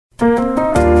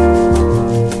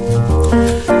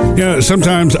Yeah,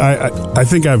 sometimes I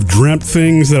think I've dreamt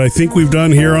things that I think we've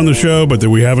done here on the show, but that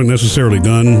we haven't necessarily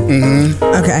done. Mm-hmm.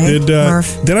 Okay,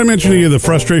 Did I mention to you the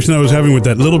frustration I was having with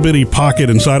that little bitty pocket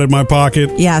inside of my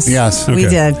pocket? Yes. Okay. We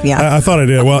did, yeah. I thought I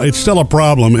did. Well, it's still a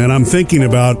problem, and I'm thinking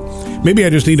about maybe I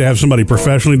just need to have somebody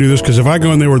professionally do this, because if I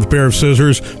go in there with a pair of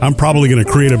scissors, I'm probably going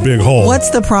to create a big hole.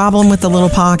 What's the problem with the little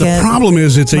pocket? The problem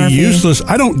is it's Murphy? a useless...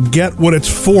 I don't get what it's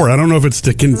for. I don't know if it's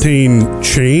to contain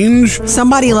change.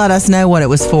 Somebody let us know what it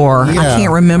was for. I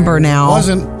can't remember now. It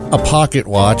wasn't a pocket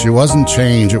watch. It wasn't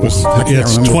change. It was...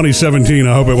 It's 2017.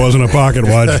 I hope it wasn't a pocket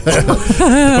watch.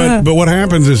 but what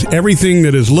happens is everything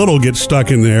that is little gets stuck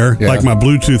in there, like my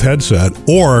Bluetooth headset,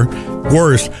 or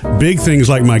worse, big things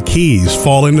like my keys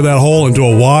fall into that hole, into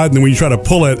a wad, and then when you try to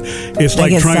pull it, it's They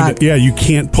like get trying stuck. to... Yeah, you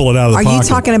can't pull it out of the Are pocket. you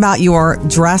talking about your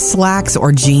dress slacks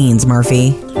or jeans,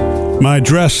 Murphy? My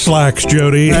dress slacks,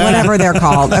 Jody. Whatever they're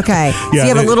called. Okay. So you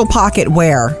have a little pocket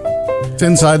where? It's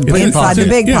inside the big Inside pocket. the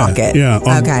big pocket. Yeah.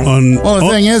 Okay. Well, the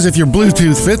thing is, if your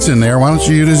Bluetooth fits in there, why don't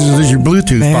you use it as your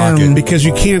Bluetooth pocket? Because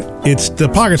you can't. It's the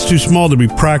pocket's too small to be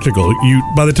practical.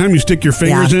 By the time you stick your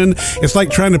fingers in, it's like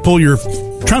trying to pull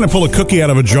a cookie out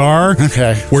of a jar.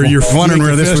 Okay. Where you're wondering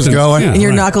where this was going, and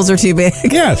your knuckles are too big.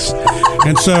 Yes.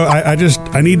 And so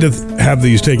I need to have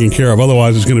these taken care of.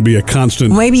 Otherwise, it's going to be a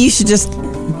constant. Maybe you should just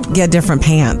get different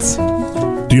pants.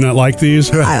 Do you not like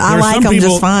these? I like them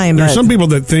just fine. There are but some people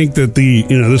that think that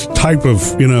this type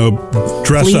of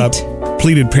dress up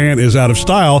pleated pant is out of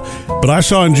style. But I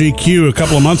saw in GQ a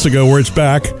couple of months ago where it's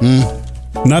back.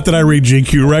 Not that I read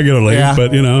GQ regularly,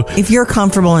 but if you're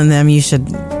comfortable in them, you should.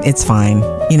 It's fine.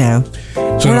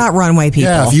 We're not runway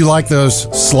people. Yeah, if you like those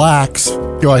slacks,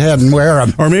 go ahead and wear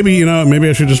them. Or maybe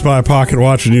I should just buy a pocket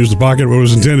watch and use the pocket what it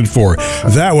was intended for.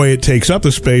 That way it takes up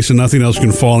the space and nothing else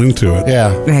can fall into it.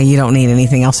 Yeah. You don't need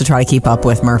anything else to try to keep up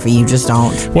with, Murphy. You just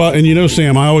don't. Well, and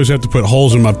Sam, I always have to put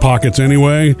holes in my pockets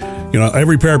anyway.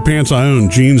 Every pair of pants I own,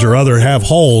 jeans or other, have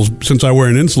holes since I wear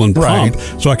an insulin pump,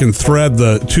 so I can thread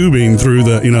the tubing through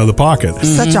the pocket.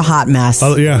 Such a hot mess.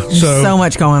 So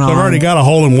much going on. I've already got a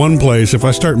hole in one place. If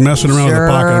I start messing around with the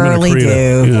pocket, I'm going to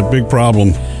create a big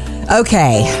problem.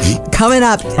 Okay, coming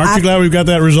up. Aren't you glad we've got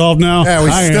that resolved now? Yeah,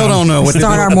 we still don't know what to do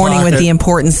Start with our the morning with pocket. the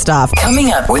important stuff.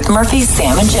 Coming up with Murphy,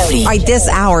 Sam, and Jody. All right, this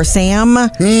hour, Sam,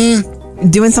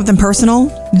 doing something personal.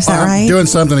 Is that right? Doing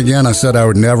something again I said I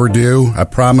would never do. I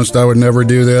promised I would never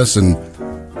do this, and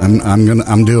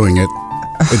I'm doing it.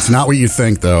 It's not what you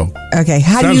think, though. Okay,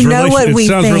 how do you know what we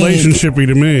think? It sounds relationshipy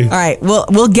to me. All right,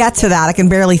 we'll get to that. I can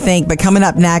barely think, but coming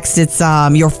up next, it's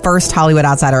your first Hollywood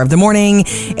Outsider of the Morning,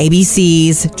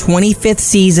 ABC's 25th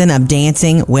season of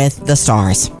Dancing with the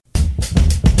Stars.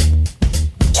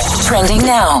 Trending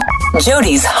now,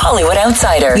 Jody's Hollywood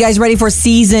Outsider. You guys ready for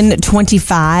season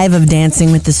 25 of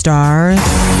Dancing with the Stars?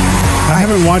 I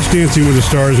haven't watched Dancing with the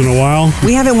Stars in a while.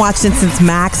 We haven't watched it since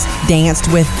Max danced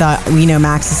with,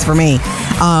 Max is for me,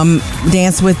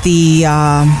 danced with the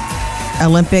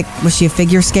Olympic, was she a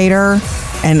figure skater?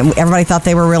 And everybody thought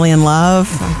they were really in love.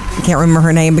 I can't remember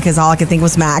her name because all I could think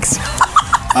was Max.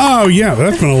 Oh, yeah,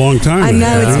 that's been a long time. I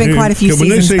know, it's been quite a few When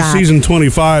they seasons say back. season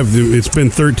 25, it's been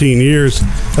 13 years.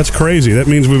 That's crazy. That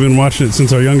means we've been watching it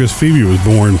since our youngest Phoebe was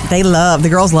born. The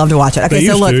girls love to watch it. Okay, They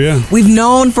so used look, to, yeah. we've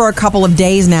known for a couple of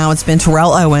days now, it's been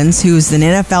Terrell Owens, who's an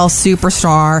NFL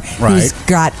superstar, who's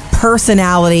got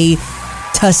personality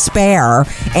to spare,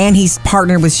 and he's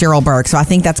partnered with Cheryl Burke. So I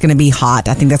think that's going to be hot.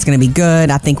 I think that's going to be good.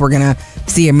 I think we're going to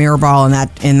see a mirror ball in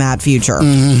that future.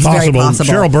 It's very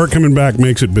possible. Cheryl Burke coming back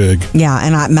makes it big. Yeah,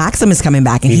 and Maxim is coming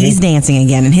back, and he's dancing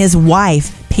again, and his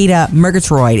wife, Peeta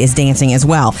Murgatroyd, is dancing as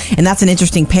well. And that's an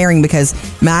interesting pairing because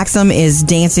Maxim is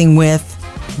dancing with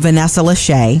Vanessa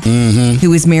Lachey,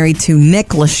 who is married to Nick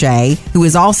Lachey, who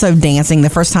is also dancing the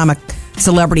first time a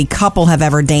celebrity couple have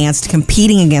ever danced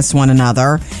competing against one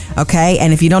another. Okay,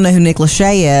 and if you don't know who Nick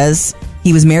Lachey is,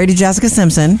 he was married to Jessica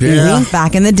Simpson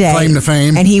back in the day. Claim to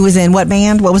fame. And he was in what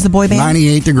band? What was the boy band?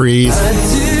 98 Degrees.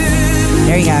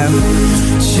 There you go.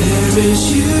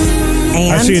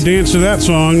 And I see a dance to that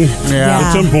song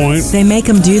at some point. They make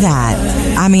him do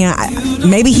that. I mean,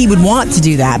 maybe he would want to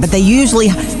do that, but they usually...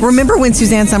 Remember when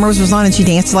Suzanne Summers was on and she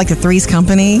danced to like the Three's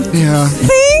Company? Yeah.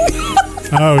 Thing?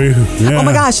 Oh, yeah. Oh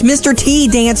my gosh, Mr. T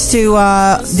danced to,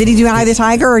 did he do Eye of the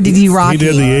Tiger or did he Rocky? He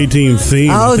did the 18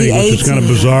 theme, Oh, I think, the which is kind of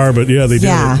 18. bizarre, but yeah, they did it.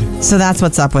 Yeah, so that's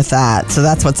what's up with that.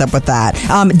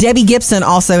 Debbie Gibson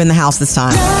also in the house this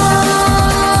time.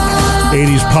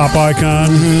 80s pop icon.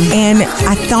 And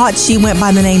I thought she went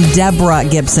by the name Deborah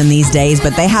Gibson these days,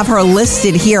 but they have her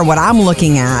listed here, what I'm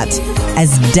looking at,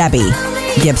 as Debbie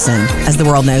Gibson, as the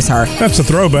world knows her. That's a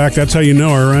throwback. That's how you know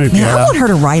her, right? Man, I want her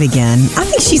to write again. I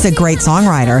think she's a great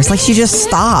songwriter. It's like she just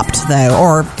stopped, though,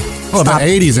 or... Well, the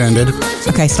 80s ended.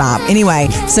 Okay, stop. Anyway,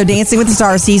 so Dancing with the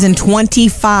Stars season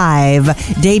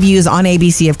 25 debuts on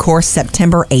ABC, of course,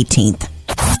 September 18th.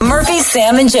 Murphy,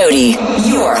 Sam, and Jody,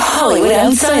 your Hollywood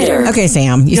Outsider. Okay,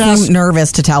 Sam, you seem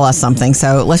nervous to tell us something,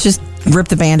 so let's just rip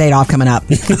the Band-Aid off coming up.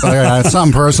 It's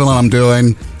something personal I'm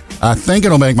doing. I think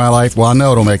it'll make my life, well, I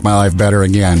know it'll make my life better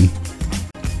again.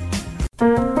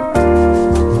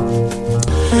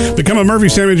 Become a Murphy,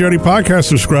 Sam, and Jody podcast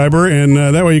subscriber, and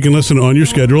that way you can listen on your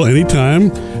schedule anytime,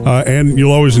 and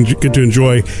you'll always get to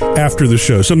enjoy after the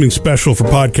show. Something special for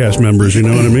podcast members, you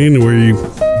know what I mean, where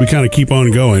we kind of keep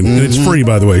on going. And it's free,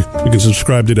 by the way. You can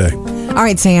subscribe today. All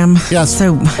right, Sam. Yes.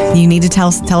 So you need to tell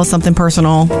us something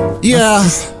personal. Yeah,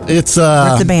 it's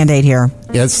Rip the Band-Aid here.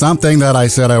 it's something that I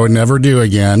said I would never do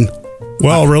again.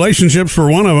 Well, relationships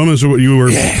for one of them is what you were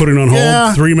putting on hold.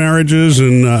 Yeah. 3 marriages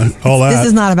and all that. This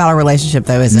is not about a relationship,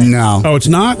 though, is it? No. Oh, it's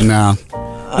not? No. Oh, okay.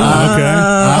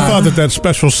 I thought that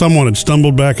special someone had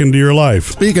stumbled back into your life.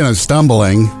 Speaking of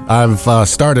stumbling, I've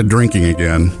started drinking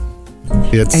again.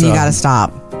 It's, And you got to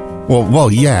stop.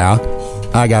 Well, yeah,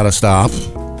 I got to stop.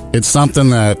 It's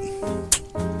something that,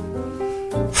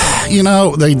 you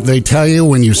know, they tell you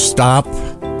when you stop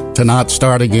to not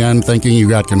start again, thinking you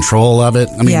got control of it.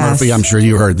 I mean, Yes. Murphy, I'm sure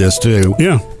you heard this too.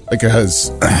 Yeah. Because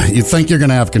you think you're going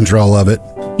to have control of it.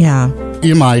 Yeah.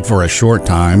 You might for a short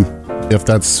time, if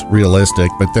that's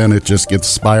realistic, but then it just gets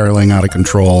spiraling out of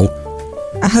control.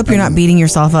 I hope you're not beating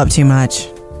yourself up too much.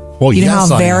 Well, You know yes,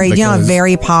 how I am, very, because-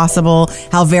 very possible,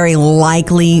 how very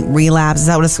likely relapse. Is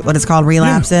that what it's called?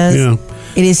 Relapse is. Yeah.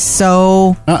 It is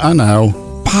so I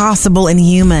know. possible and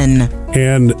human.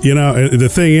 And, you know, the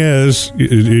thing is,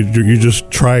 you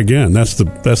just try again. That's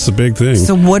the big thing.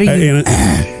 So what are you? And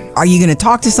Are you going to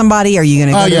talk to somebody? Are you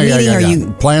going to go to a meeting? Are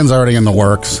you? Plan's already in the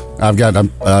works. I've got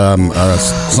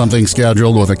something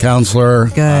scheduled with a counselor.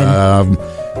 Good. Um,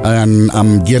 And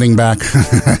I'm getting back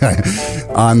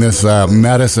on this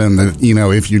medicine that, you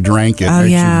know, if you drank it, Oh,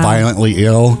 makes yeah. you violently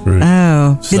ill.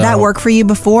 Oh, So- did that work for you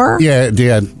before? Yeah, it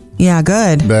did. Yeah,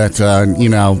 good. But, you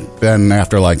know, then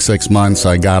after like 6 months,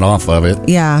 I got off of it.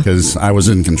 Yeah. Because I was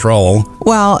in control.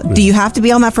 Well, do you have to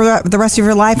be on that for the rest of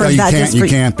your life, or No, is you that can't, just for you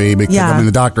can't be because, Yeah. I mean,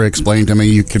 the doctor explained to me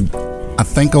you could, I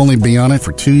think, only be on it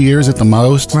for 2 years at the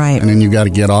most. Right. And then you got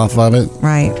to get off of it.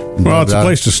 Right. well, it's a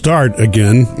place to start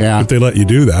again. Yeah. If they let you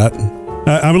do that.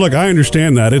 I mean, look, I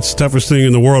understand that. It's the toughest thing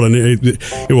in the world, and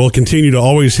it will continue to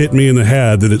always hit me in the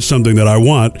head that it's something that I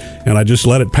want, and I just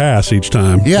let it pass each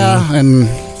time. Yeah, and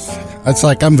it's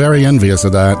like I'm very envious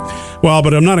of that. Well,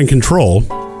 but I'm not in control.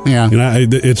 Yeah. You know,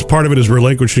 it's part of it is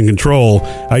relinquishing control.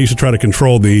 I used to try to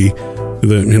control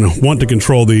want to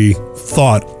control the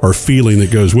thought or feeling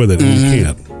that goes with it, and you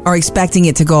can't. Or expecting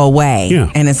it to go away, Yeah.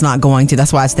 and it's not going to.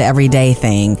 That's why it's the everyday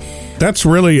thing. That's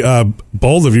really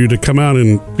bold of you to come out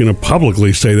and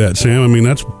publicly say that, Sam. I mean,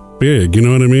 that's big. You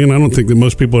know what I mean? I don't think that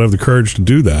most people have the courage to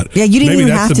do that. Yeah, you didn't Maybe even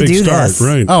that's have the to big do start, this.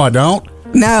 right? Oh, I don't?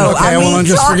 No, Okay, I mean, well, then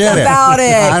just talk forget about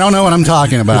it. I don't know what I'm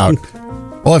talking about.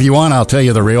 Well, if you want, I'll tell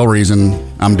you the real reason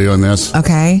I'm doing this.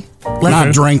 Okay.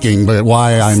 Not drinking, but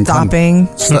why I'm Stopping.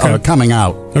 coming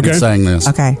out Okay. and saying this.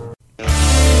 Okay.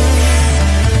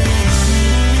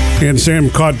 And Sam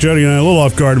caught Jody and I a little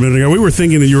off guard a minute ago. We were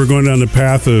thinking that you were going down the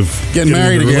path of Getting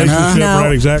married into a again, huh? relationship,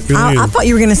 right? Exactly. I thought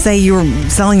you were going to say you were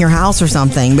selling your house or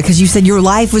something, because you said your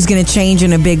life was going to change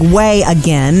in a big way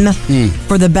again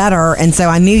for the better, and so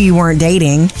I knew you weren't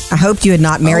dating. I hoped you had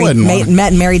not wouldn't want- met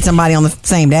and married somebody on the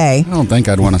same day. I don't think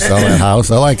I'd want to sell that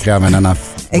house. I like having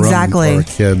enough room Exactly.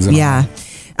 for kids. And Yeah.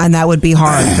 And that would be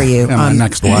hard for you. And my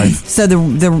next wife. So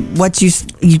what you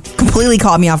completely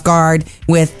caught me off guard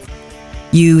with.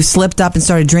 You slipped up and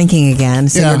started drinking again,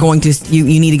 so Yeah. you're going to you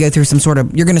need to go through some sort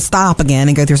of, you're going to stop again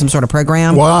and go through some sort of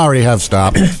program. Well, I already have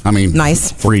stopped. I mean,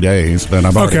 Nice. 3 days, but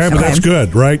I've already Okay, but stopped. that's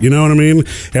good, right? You know what I mean?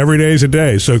 Every day is a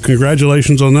day. So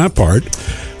congratulations on that part.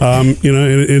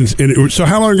 So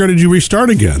how long ago did you restart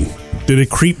again? Did it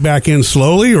creep back in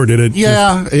slowly, or did it?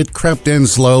 Yeah, it crept in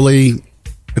slowly.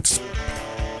 It's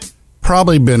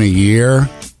probably been a year.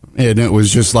 And it was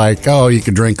just like, oh, you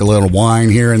could drink a little wine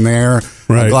here and there,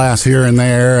 Right. a glass here and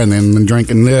there, and then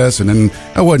drinking this. And then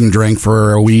I wouldn't drink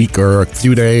for a week or a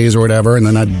few days or whatever. And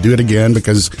then I'd do it again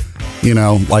because,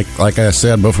 like I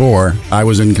said before, I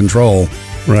was in control.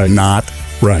 Right. Not.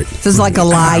 Right. This is like a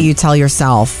lie you tell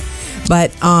yourself.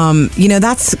 But,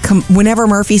 that's whenever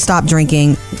Murphy stopped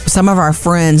drinking, some of our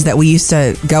friends that we used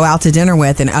to go out to dinner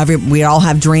with, and we'd all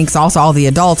have drinks. Also, all the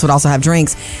adults would also have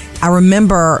drinks. I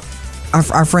remember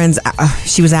our friends,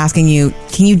 she was asking you,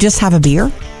 can you just have a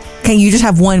beer? can you just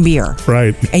have one beer?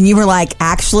 Right. And you were like,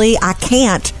 actually, I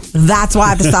can't. That's why I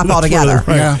have to stop altogether.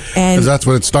 Right. Yeah, And because that's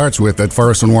what it starts with at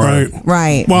first when we're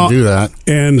right. Well, do that.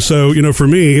 And so, for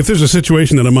me, if there's a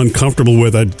situation that I'm uncomfortable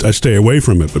with, I stay away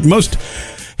from it. But most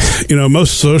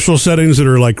social settings that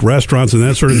are like restaurants and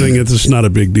that sort of thing, it's just not a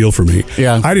big deal for me.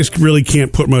 Yeah. I just really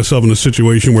can't put myself in a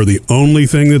situation where the only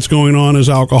thing that's going on is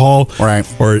alcohol. Right.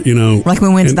 Or, Like we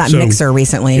went to that mixer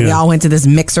recently. Yeah. We all went to this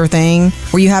mixer thing.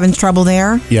 Were you having trouble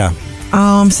there? Yeah.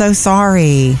 Oh, I'm so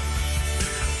sorry.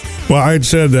 Well, I had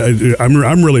said that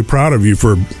I'm really proud of you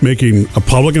for making a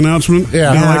public announcement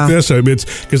like this.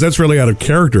 It's because that's really out of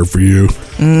character for you.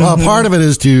 Well, part of it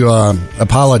is to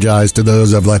apologize to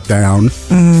those I've let down.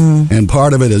 And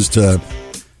part of it is to,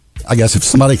 I guess, if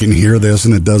somebody can hear this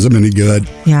and it does them any good,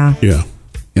 Yeah. Yeah.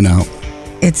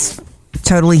 It's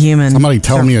totally human. somebody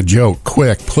tell me a joke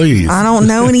quick, please. I don't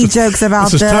know any jokes about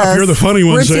This is tough. You're the funny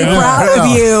one, We're too Sam. proud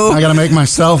of you. I got to make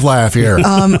myself laugh here.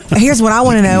 Here's what I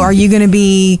want to know. Are you going to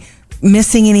be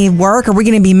missing any work? Are we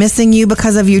going to be missing you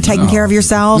because of you taking care of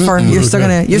yourself? Or you're just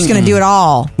going to do it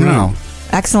all? No.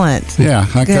 Excellent. Yeah,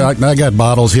 I got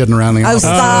bottles hidden around the Oh, house.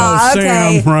 stop.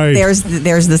 Okay. Sam, right. There's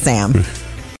the Sam.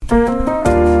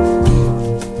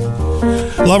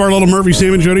 Love our little Murphy,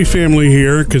 Sam, and Jody family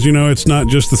here because, it's not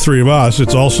just the three of us.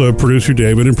 It's also producer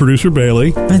David and producer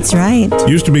Bailey. That's right.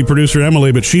 Used to be producer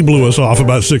Emily, but she blew us off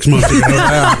about 6 months ago.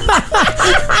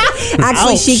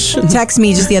 Actually, she texted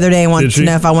me just the other day and wanted to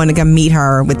know if I wanted to come meet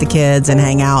her with the kids and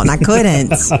hang out, and I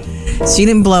couldn't. She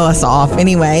didn't blow us off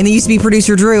anyway. And there used to be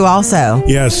producer Drew also.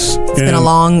 Yes. It's been a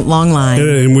long, long line.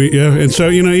 And so,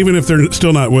 even if they're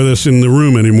still not with us in the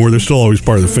room anymore, they're still always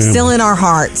part of the family. Still in our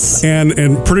hearts. And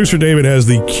producer David has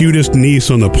the cutest niece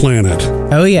on the planet.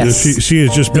 Oh, yes. She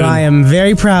has just been... That I am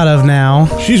very proud of now.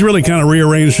 She's really kind of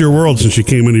rearranged your world since she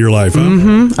came into your life, huh?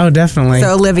 Mm-hmm. Oh, definitely.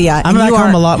 So, Olivia, I'm back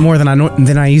home a lot more than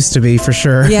I used to be, for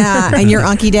sure. Yeah, and you're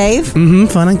Unky Dave? Mm-hmm.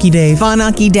 Fun Unky Dave. Fun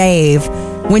Unky Dave.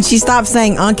 When she stops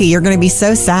saying Unky, you're going to be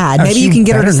so sad. Oh, Maybe she you can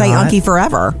get her to better say not. Unky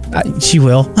forever. She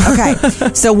will. Okay.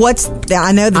 So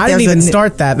I know that I there's didn't even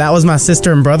start that. That was my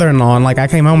sister and brother-in-law. And I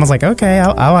came home, I was like, okay,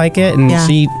 I like it. And Yeah.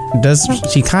 she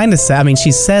kind of says,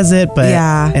 she says it,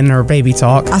 but in her baby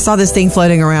talk. I saw this thing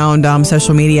floating around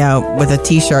social media with a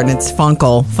T-shirt, and it's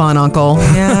Funkle, Fun Uncle.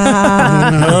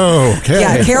 Yeah. Okay.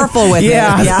 Yeah, careful with it.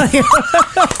 Yeah.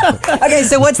 Okay,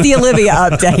 so what's the Olivia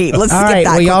update? Let's All skip right,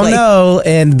 that we all quickly. know,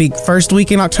 and the first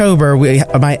week in October,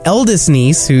 my eldest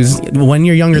niece, who's 1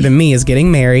 year younger than me, is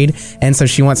getting married, and so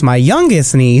she wants my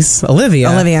youngest niece,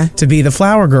 Olivia, to be the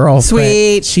flower girl.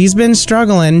 Sweet. But she's been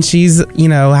struggling. She's,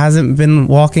 hasn't been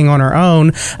walking on her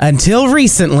own until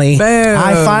recently. Boom.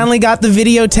 I finally got the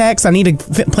video text. I need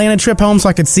to plan a trip home so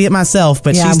I could see it myself,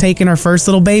 but she's taking her first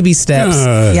little baby steps.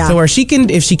 Yeah. So where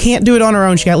if she can't do it on her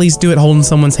own, she can at least do it holding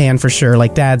someone's hand for sure,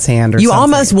 like Dad's hand or You something.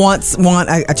 almost want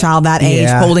a child that age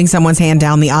holding someone's hand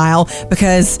down the aisle,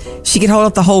 because she could hold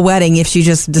up the whole wedding if she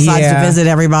just decides to visit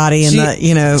everybody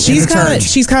in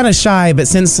She's kind of shy, but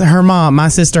since her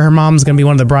mom's going to be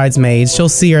one of the bridesmaids, she'll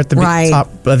see her at the top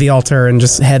of the altar and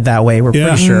just head that way. We're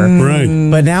pretty sure. Right.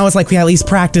 But now it's like we at least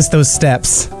practice those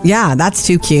steps. Yeah, that's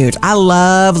too cute. I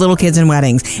love little kids in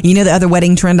weddings. You know the other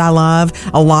wedding trend I love?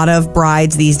 A lot of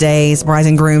brides these days, brides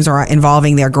and grooms, are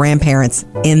involving their grandparents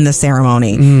in the ceremony.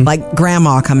 Like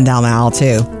grandma coming down the aisle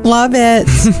too. Love it.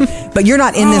 But you're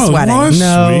not in this wedding. What?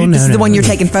 No, This is the one you're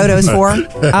taking photos for?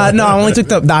 No, I only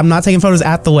took I'm not taking photos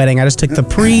at the wedding. I just took the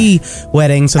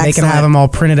pre-wedding so they can have them all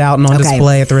printed out and on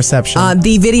display at the reception.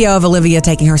 The video of Olivia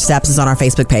taking her steps is on our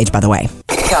Facebook page, by the way.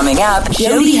 Coming up,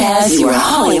 Jody has your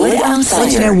Hollywood Outsider.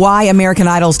 Let you know why American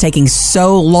Idol's taking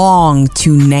so long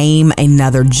to name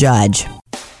another judge.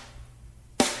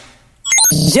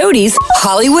 Jody's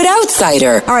Hollywood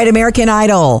Outsider. All right, American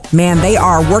Idol. Man, they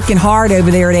are working hard over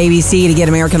there at ABC to get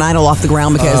American Idol off the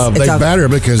ground because they better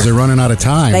because they're running out of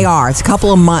time. They are. It's a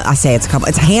couple of months. It's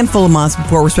a handful of months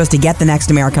before we're supposed to get the next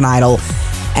American Idol.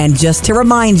 And just to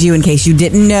remind you, in case you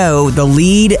didn't know, the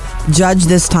lead judge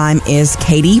this time is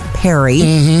Katy Perry.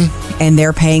 Mm-hmm. And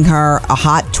they're paying her a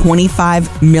hot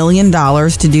 $25 million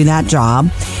to do that job.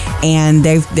 And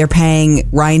they're paying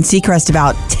Ryan Seacrest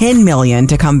about $10 million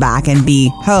to come back and be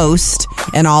host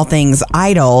in all things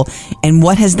Idol. And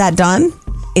what has that done?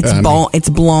 It's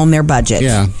blown their budget.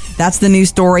 Yeah. That's the news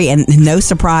story, and no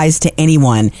surprise to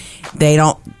anyone.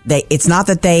 It's not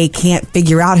that they can't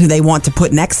figure out who they want to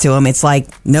put next to them. It's like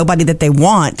nobody that they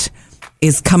want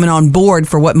is coming on board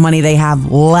for what money they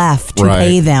have left to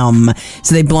pay them.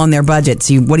 So they've blown their budget.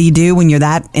 So what do you do when you're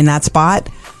in that spot?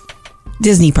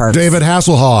 Disney perks. David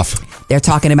Hasselhoff. They're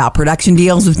talking about production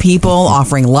deals with people,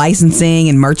 offering licensing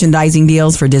and merchandising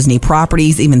deals for Disney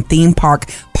properties, even theme park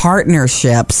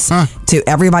partnerships to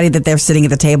everybody that they're sitting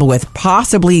at the table with,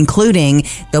 possibly including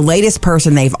the latest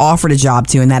person they've offered a job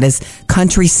to, and that is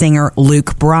country singer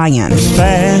Luke Bryan.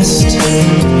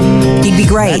 He'd be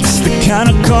great.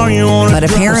 But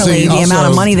apparently, the amount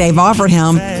of money they've offered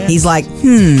him, he's like,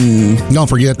 Don't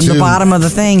forget, too, the bottom of the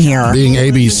thing here. being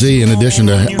ABC, in addition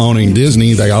to owning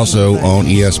Disney, they also own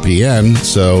ESPN,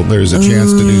 so there's a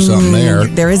chance to do something there.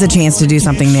 There is a chance to do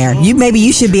something there. Maybe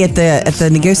you should be at the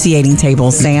negotiating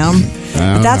table, Sam.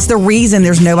 But that's the reason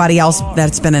there's nobody else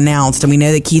that's been announced. And we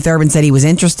know that Keith Urban said he was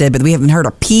interested, but we haven't heard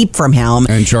a peep from him.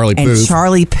 And Charlie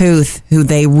Puth, who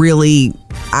they really,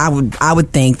 I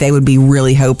would think they would be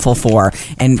really hopeful for,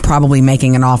 and probably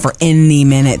making an offer any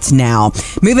minute now.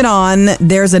 Moving on,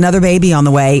 there's another baby on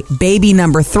the way. Baby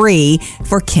number 3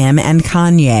 for Kim and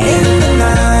Kanye.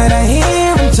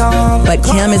 But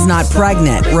Kim is not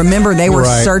pregnant. Remember, they were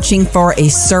searching for a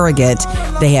surrogate.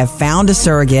 They have found a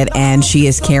surrogate, and she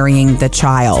is carrying the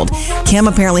child. Kim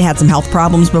apparently had some health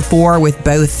problems before with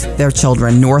both their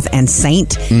children, North and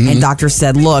Saint. And doctors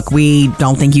said, look, we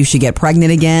don't think you should get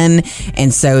pregnant again.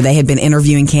 And so they had been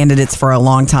interviewing candidates for a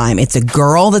long time. It's a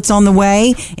girl that's on the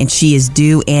way, and she is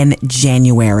due in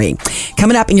January.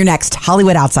 Coming up in your next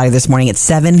Hollywood Outsider this morning at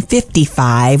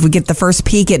 7:55, we get the first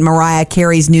peek at Mariah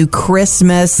Carey's new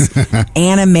Christmas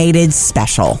animated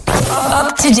special.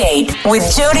 Up to date with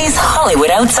Jody's Hollywood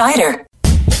Outsider.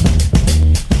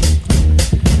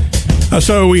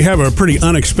 So we have a pretty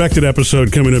unexpected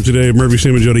episode coming up today of Murphy,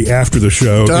 Sam, and Jody after the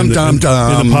show. In the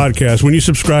podcast. When you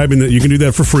subscribe, and you can do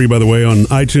that for free, by the way, on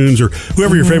iTunes or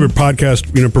whoever your favorite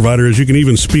podcast provider is. You can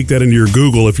even speak that into your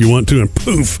Google if you want to, and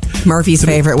poof. Murphy's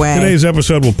favorite way. Today's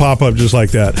episode will pop up just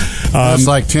like that. That's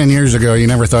like 10 years ago. You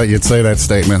never thought you'd say that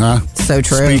statement, huh? So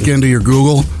true. Speak into your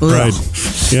Google. Right.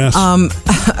 Yes.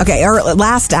 Okay,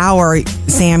 last hour,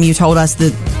 Sam, you told us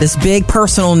this big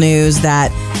personal news that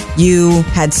you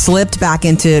had slipped back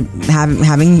into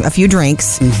having a few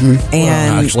drinks, and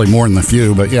well, actually more than a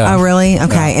few, but yeah. Oh, really?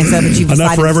 Okay, and so but you've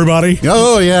enough for everybody.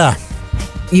 Oh yeah,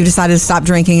 you decided to stop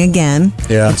drinking again.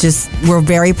 Yeah, we're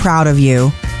very proud of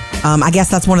you. I guess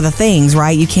that's one of the things,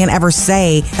 right? You can't ever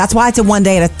say, that's why it's a one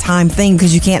day at a time thing,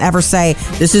 because you can't ever say,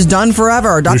 this is done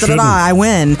forever, I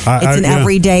win. It's an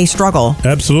everyday struggle.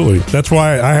 Absolutely. That's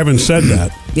why I haven't said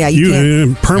that. Yeah, you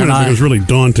can't. Permanent was really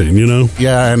daunting,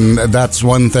 Yeah, and that's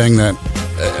one thing that,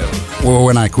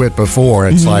 when I quit before,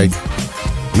 it's like,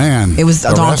 man, it was the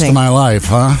daunting. Rest of my life,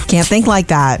 huh? Can't think like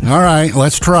that. All right,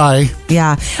 let's try.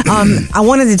 Yeah. I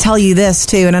wanted to tell you this,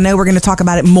 too, and I know we're going to talk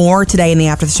about it more today in the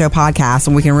After the Show podcast,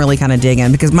 and we can really kind of dig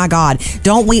in, because, my God,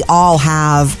 don't we all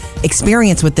have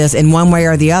experience with this in one way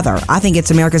or the other? I think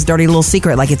it's America's dirty little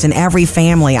secret. Like, it's in every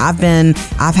family. I've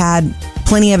had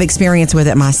plenty of experience with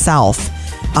it myself.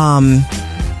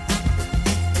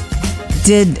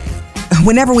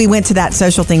 Whenever we went to that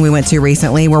social thing we went to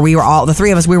recently, where we were the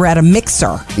three of us, we were at a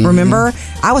mixer. Remember?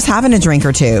 I was having a drink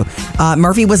or two.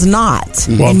 Murphy was not.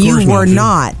 Well, and you were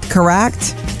not,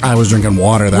 correct? I was drinking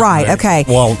water that night. Okay.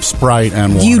 Well, Sprite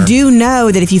and water. You do know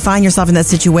that if you find yourself in that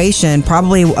situation,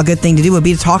 probably a good thing to do would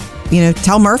be to talk,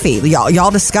 tell Murphy.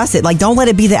 Y'all discuss it. Like, don't let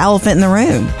it be the elephant in the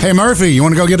room. Hey, Murphy, you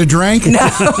want to go get a drink? No,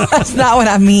 that's not what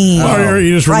I mean. Or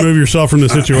you just remove yourself from the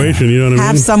situation, you know what I mean?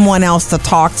 Have someone else to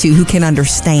talk to who can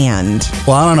understand.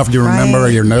 Well, I don't know if you remember or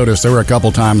you noticed, there were a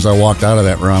couple times I walked out of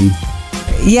that room.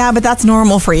 Yeah, but that's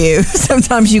normal for you.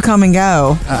 Sometimes you come and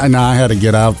go. No, I had to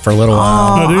get out for a little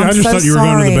while. No, dude, I just thought you were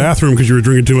going to the bathroom because you were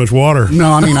drinking too much water.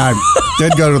 No, I mean, I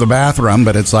did go to the bathroom,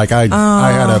 but it's like I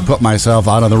had to put myself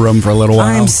out of the room for a little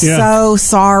while. I'm so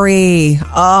sorry.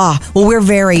 Well, we're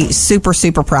very super,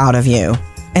 super proud of you.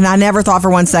 And I never thought for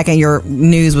one second your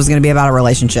news was going to be about a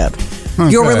relationship. Okay.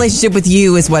 Your relationship with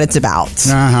you is what it's about.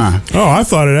 Oh, I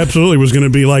thought it absolutely was going to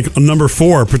be like number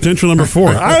 4, potential number 4.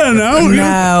 I don't know.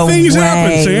 No Things way.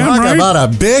 happen, Sam. Talk right? about a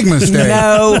big mistake.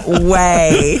 No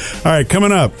way. All right,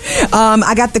 coming up.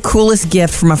 I got the coolest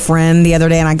gift from a friend the other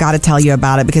day, and I got to tell you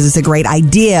about it because it's a great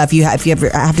idea if you ever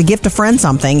have to gift a friend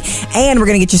something. And we're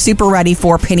going to get you super ready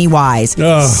for Pennywise.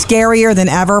 Scarier than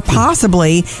ever,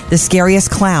 possibly the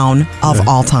scariest clown of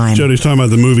all time. Jody's talking about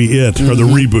the movie It, or the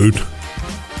reboot.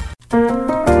 I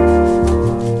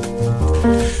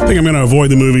think I'm going to avoid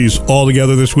the movies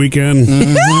altogether this weekend.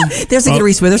 There's a good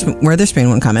Reese Witherspoon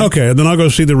one coming. Okay, then I'll go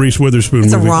see the Reese Witherspoon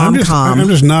movie. It's a rom-com. I'm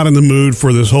just not in the mood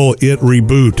for this whole It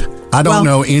reboot. I don't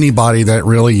know anybody that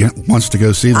really wants to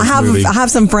go see this movie. I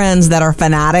have some friends that are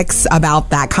fanatics about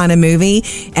that kind of movie,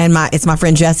 and it's my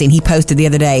friend Jesse, and he posted the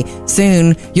other day,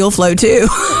 soon you'll float too.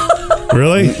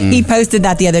 Really? He posted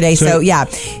that the other day, so yeah.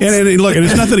 And look, and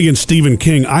it's nothing against Stephen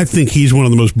King. I think he's one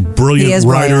of the most brilliant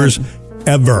writers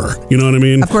ever. You know what I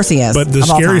mean? Of course he is. But the of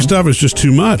all scary time. stuff is just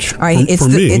too much. All right, for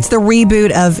me. It's the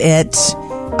reboot of It.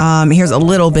 Here's a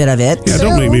little bit of it. Yeah,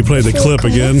 don't make me play the clip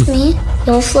again. With me,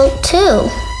 you'll float too.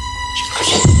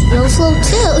 You'll float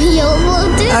too. You'll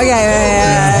float too.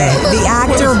 Okay, the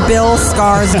actor Bill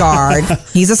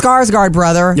Skarsgård, he's a Skarsgård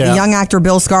brother. Yeah. The young actor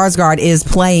Bill Skarsgård is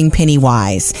playing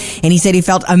Pennywise. And he said he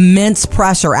felt immense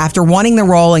pressure after wanting the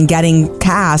role and getting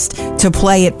cast to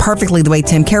play it perfectly the way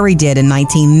Tim Curry did in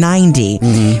 1990.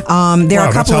 There are a Wow,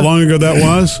 that's couple how of, long ago that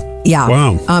was? Yeah.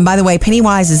 Wow. By the way,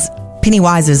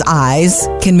 Pennywise's eyes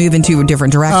can move in two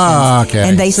different directions. Oh, okay.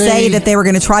 And they See? say that they were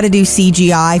going to try to do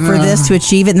CGI for this to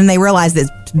achieve it. And then they realized that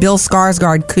Bill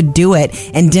Skarsgård could do it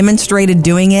and demonstrated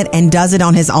doing it and does it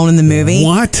on his own in the movie.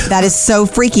 What? That is so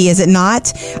freaky, is it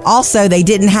not? Also, they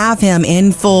didn't have him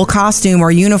in full costume or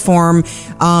uniform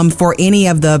for any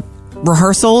of the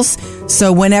rehearsals.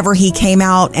 So whenever he came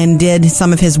out and did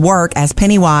some of his work as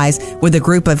Pennywise with a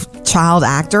group of child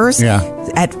actors,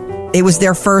 it was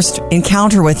their first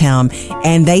encounter with him,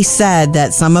 and they said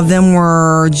that some of them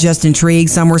were just intrigued,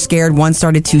 some were scared, one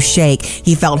started to shake.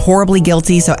 He felt horribly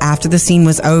guilty, so after the scene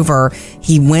was over,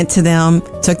 he went to them,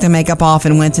 took the makeup off,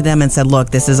 and went to them and said,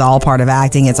 look, this is all part of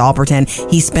acting, it's all pretend.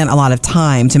 He spent a lot of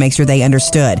time to make sure they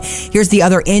understood. Here's the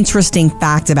other interesting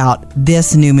fact about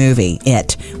this new movie,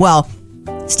 It. Well,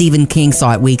 Stephen King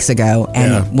saw it weeks ago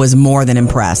and was more than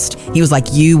impressed. He was like,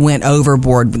 you went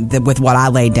overboard with what I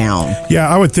laid down. Yeah,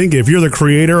 I would think if you're the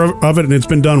creator of it and it's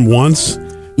been done once,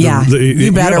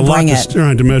 you better bring it.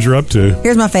 To measure up to.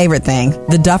 Here's my favorite thing.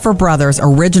 The Duffer Brothers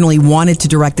originally wanted to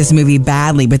direct this movie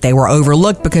badly, but they were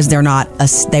overlooked because they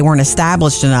weren't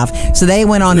established enough. So they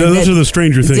went on and those are the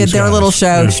Stranger Things did their guys. little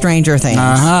show, Stranger Things.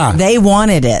 They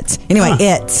wanted it. Anyway,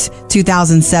 It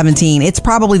 2017. It's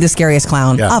probably the scariest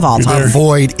clown of all time.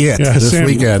 Avoid it this Sam,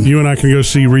 weekend. You and I can go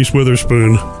see Reese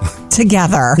Witherspoon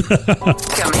together.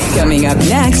 Coming up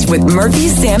next with Murphy,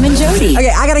 Sam, and Jody. Okay,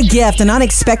 I got a gift, an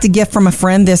unexpected gift from a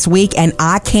friend this week, and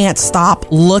I can't stop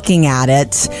looking at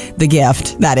it. The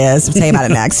gift, that is. I'll tell you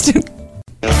about it next.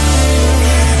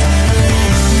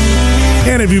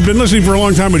 And if you've been listening for a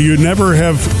long time, but you never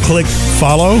have clicked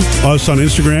follow us on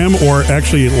Instagram or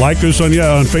actually like us on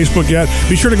Facebook yet,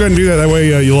 be sure to go ahead and do that. That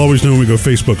way you'll always know when we go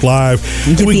Facebook Live.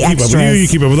 You we keep up with you, you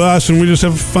keep up with us, and we just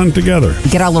have fun together.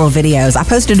 Get our little videos. I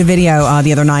posted a video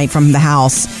the other night from the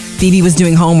house. Phoebe was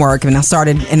doing homework, and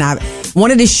I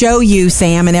wanted to show you,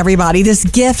 Sam, and everybody, this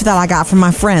gift that I got from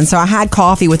my friend. So I had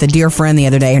coffee with a dear friend the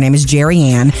other day. Her name is Jerry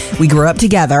Ann. We grew up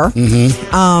together, and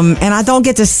I don't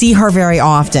get to see her very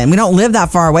often. We don't live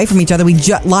that far away from each other.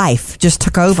 Life just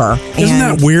took over. Isn't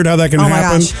that weird how that can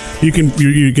happen? You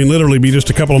can literally be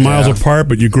just a couple of miles apart,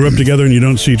 but you grew up together and you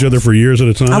don't see each other for years at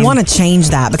a time. I want to change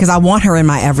that because I want her in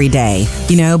my everyday,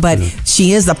 but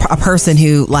she is a person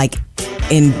who, like,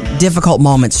 in difficult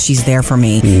moments, she's there for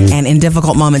me. And in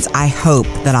difficult moments, I hope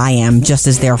that I am just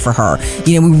as there for her.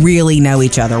 We really know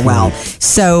each other well.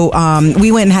 So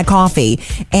we went and had coffee.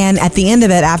 And at the end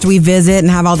of it, after we visit and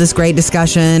have all this great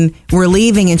discussion, we're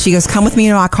leaving. And she goes, come with me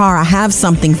to my car. I have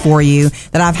something for you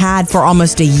that I've had for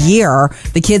almost a year.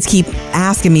 The kids keep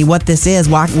asking me what this is.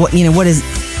 What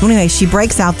is... Anyway, she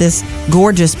breaks out this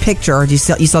gorgeous picture. You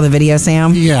saw the video,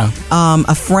 Sam? Yeah.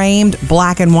 A framed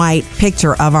black and white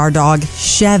picture of our dog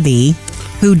Chevy,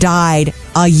 who died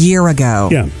a year ago.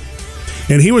 Yeah.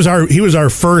 And he was our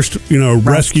first,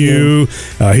 rescue.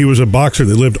 He was a boxer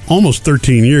that lived almost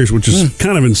 13 years, which is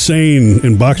kind of insane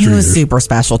in boxer years. He was super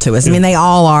special to us. I mean, they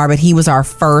all are, but he was our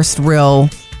first real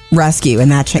rescue,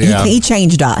 and that he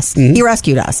changed us. He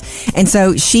rescued us. And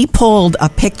so she pulled a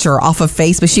picture off of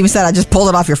Facebook. She said, I just pulled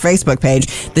it off your Facebook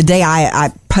page the day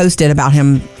I posted about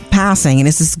him passing, and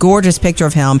it's this gorgeous picture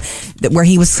of him where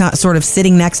he was sort of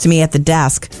sitting next to me at the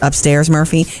desk upstairs,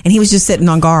 Murphy, and he was just sitting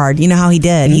on guard. You know how he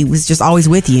did. He was just always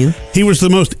with you. He was the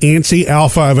most antsy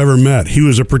alpha I've ever met. He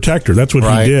was a protector. That's what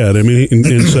he did. I mean,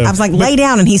 and so, I was like, lay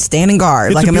down, and he's standing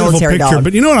guard like a military picture, dog.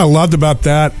 But you know what I loved about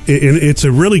that? It's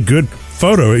a really good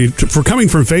photo. For coming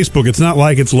from Facebook, it's not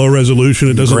like it's low resolution.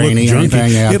 It doesn't grainy look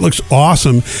junky. It looks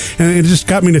awesome. And it just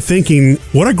got me to thinking,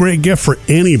 what a great gift for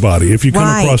anybody if you come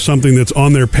across something that's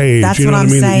on their page. That's you know what what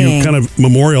I mean? saying. That you kind of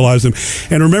memorialize them.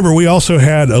 And remember, we also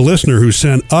had a listener who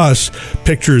sent us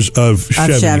pictures of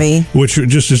Chevy, which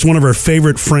just is one of our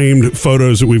favorite framed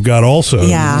photos that we've got also.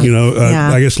 Yeah.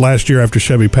 I guess last year after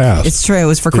Chevy passed. It's true. It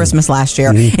was for Christmas last year.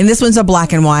 And this one's a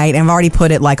black and white, and I've already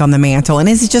put it like on the mantle. And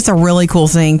it's just a really cool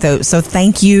thing. So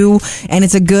thank you. And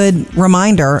it's a good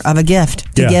reminder of a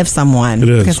gift to give someone. It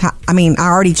is. Because, I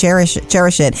already cherish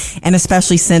it. And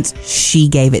especially since she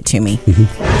gave it to me.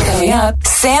 Coming up,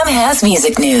 Sam has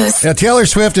music news. Taylor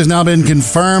Swift has now been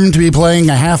confirmed to be playing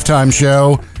a halftime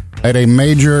show at a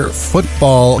major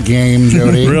football game,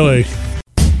 Jody. Really?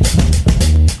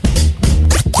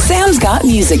 Sam's got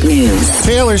music news.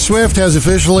 Taylor Swift has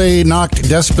officially knocked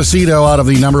Despacito out of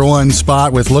the #1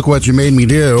 spot with Look What You Made Me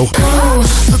Do.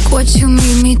 Oh, look what you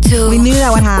made me do. We knew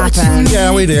that would happen.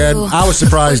 Yeah, we did. I was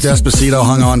surprised Despacito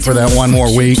hung on for that one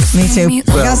more week. Me too. We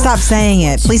gotta stop saying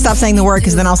it. Please stop saying the word,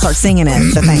 because then I'll start singing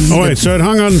it. So thanks. Oh, wait, so it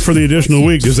hung on for the additional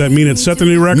week. Does that mean it set the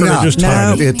new record or just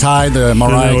tied it? It tied the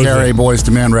Mariah Carey Boyz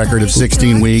II Men record of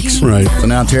 16 weeks. Right. So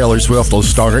now Taylor Swift will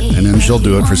start, and then she'll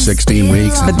do it for 16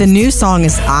 weeks. But the new song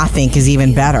is, I think, is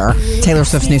even better. Taylor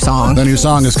Swift's new song. The new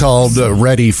song is called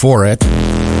Ready For It.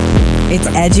 It's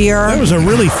edgier. That was a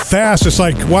really fast. It's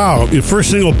like, wow, your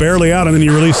first single barely out, and then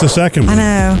you release the second I one.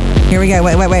 know. Here we go.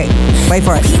 Wait for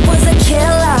it. He was a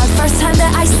killer. First time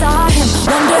that I saw him.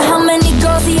 Wonder how many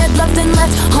girls he had loved and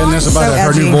left. Isn't this about So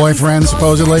her new edgy. boyfriend,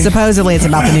 supposedly? Supposedly it's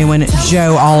about the new one,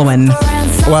 Joe Alwyn.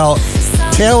 Well,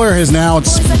 Taylor has now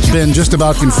been just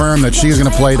about confirmed that she's going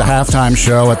to play the halftime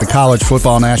show at the College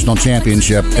Football National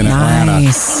Championship in Atlanta.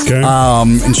 Nice. Okay.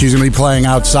 And she's going to be playing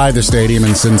outside the stadium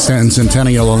in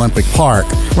Centennial Olympic Park.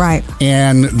 Right.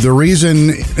 And the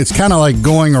reason it's kind of like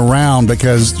going around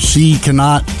because she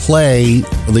cannot play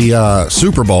the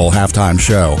Super Bowl halftime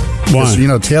show. Why? 'Cause, you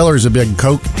know, Taylor's a big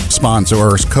Coke sponsor,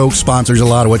 or Coke sponsors a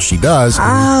lot of what she does. Oh,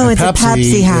 and it's a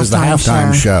Pepsi is the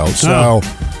halftime halftime show. So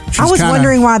I was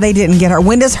wondering why they didn't get her.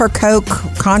 When does her Coke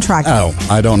contract? Oh,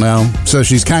 I don't know. So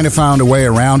she's kind of found a way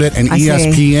around it. And I see.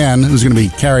 ESPN, who's going to be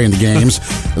carrying the games,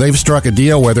 they've struck a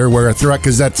deal with her where a threat,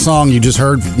 because that song you just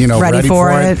heard, you know, Ready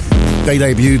for It. They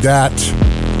debuted that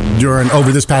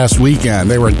over this past weekend.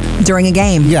 They were During a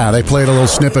game. Yeah, they played a little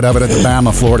snippet of it at the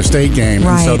Bama-Florida State game.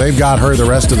 Right. And so they've got her the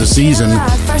rest of the season.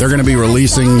 They're going to be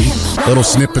releasing little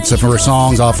snippets of her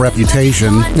songs off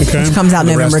Reputation. Okay. Which comes out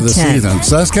the November rest of the 10th. season.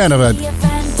 So that's kind of a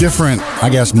different, I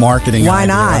guess, marketing Why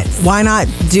idea. not? Why not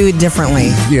do it differently?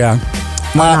 Yeah.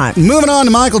 Why not? Moving on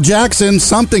to Michael Jackson.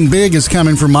 Something big is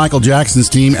coming from Michael Jackson's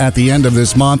team at the end of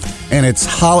this month, and it's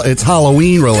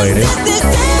Halloween related.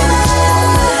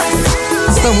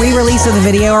 It's the re-release of the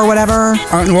video or whatever.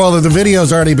 Well, the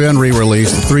video's already been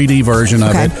re-released, the 3D version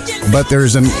of Okay. it. But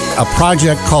there's a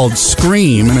project called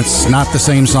Scream, and it's not the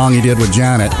same song he did with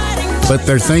Janet. But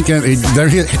they're thinking,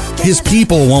 his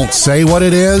people won't say what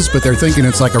it is, but they're thinking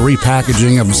it's like a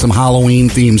repackaging of some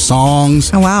Halloween-themed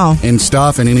songs. Oh, wow. And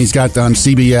stuff. And then he's got on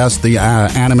CBS the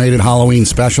animated Halloween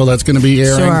special that's going to be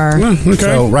airing. Sure. Okay.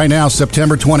 So right now,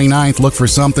 September 29th, look for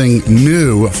something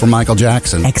new from Michael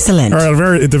Jackson. Excellent. All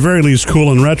right, at the very least,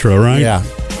 cool and retro, right? Yeah.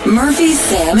 Murphy,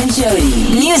 Sam, and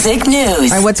Jody. Music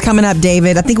news. All right, what's coming up,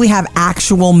 David? I think we have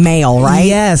actual mail, right?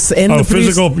 Yes. And Oh, the produce-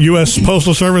 physical U.S.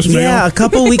 Postal Service mail? Yeah, a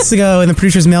couple weeks ago in the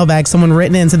producer's mailbag, someone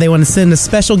written in said they want to send a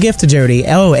special gift to Jody.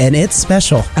 Oh, and it's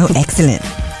special. Oh, excellent.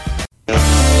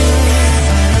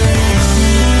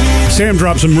 Sam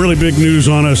dropped some really big news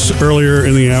on us earlier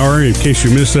in the hour. In case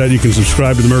you missed that, you can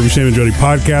subscribe to the Murphy, Sam, and Jody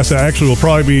podcast. That actually will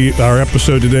probably be our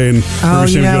episode today, and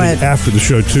Murphy, Sam, and Jody after the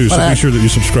show, too. So be sure that you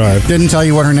subscribe. Didn't tell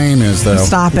you what her name is, though.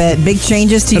 Stop it. Big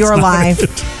changes to your life.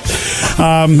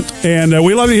 And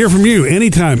we love to hear from you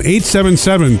anytime.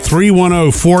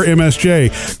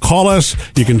 877-310-4MSJ. Call us.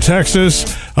 You can text us.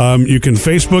 You can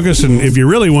Facebook us. And if you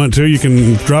really want to, you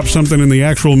can drop something in the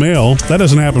actual mail. That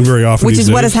doesn't happen very often. Which these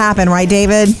is what days. has happened, right,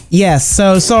 David? Yes,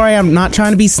 so sorry, I'm not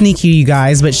trying to be sneaky, you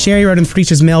guys, but Sherry wrote in the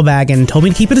preacher's mailbag and told me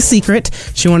to keep it a secret.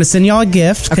 She wanted to send y'all a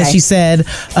gift because Okay. she said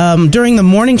during the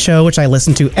morning show, which I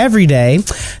listen to every day,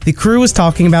 the crew was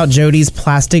talking about Jody's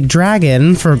plastic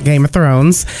dragon for Game of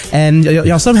Thrones, and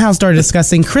y'all somehow started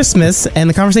discussing Christmas, and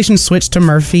the conversation switched to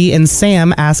Murphy and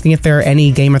Sam asking if there are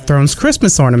any Game of Thrones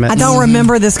Christmas ornaments. I don't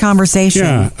remember this conversation.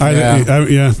 Yeah, I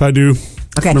do.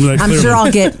 Okay, Remember that I'm clearly. sure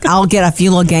I'll get a few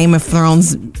little Game of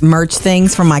Thrones merch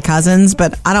things from my cousins,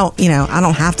 but I don't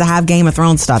have to have Game of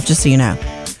Thrones stuff, just so you know.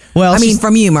 Well, I mean,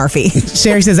 from you, Murphy.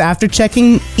 Sherry says, after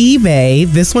checking eBay,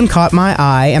 this one caught my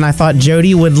eye, and I thought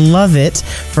Jody would love it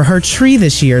for her tree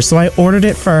this year, so I ordered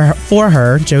it for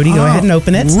her. Jody, go ahead and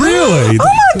open it. Really?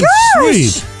 Oh my gosh!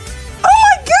 Sweet. Oh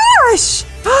my gosh!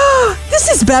 This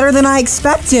is better than I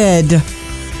expected.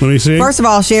 Let me see. First of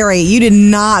all, Sherry, you did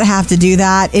not have to do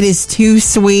that. It is too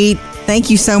sweet.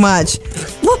 Thank you so much.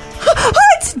 Look,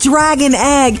 it's a dragon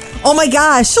egg. Oh my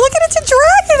gosh! Look at it, it's a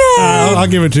dragon egg. I'll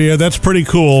give it to you. That's pretty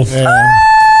cool.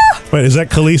 Wait, is that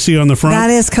Khaleesi on the front?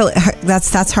 That is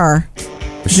that's her.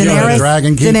 Is she a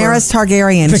dragon keeper? Daenerys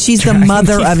Targaryen. She's the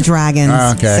mother of dragons.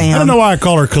 Okay. Sam. I don't know why I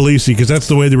call her Khaleesi, because that's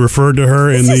the way they referred to her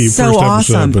in the so first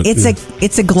awesome. episode. But,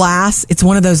 It's a glass. It's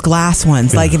one of those glass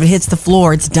ones. Like if it hits the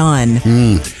floor, it's done.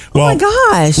 well, oh my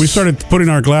gosh! We started putting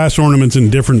our glass ornaments in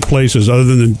different places other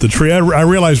than the tree. I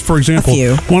realized, for example,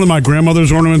 one of my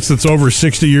grandmother's ornaments that's over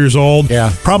 60 years old.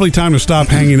 Yeah. Probably time to stop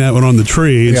hanging that one on the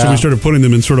tree. And so we started putting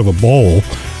them in sort of a bowl.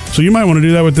 So you might want to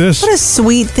do that with this. What a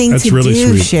sweet thing That's to really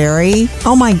do, sweet. Sherry.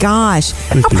 Oh my gosh.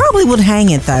 I probably would hang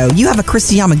it though. You have a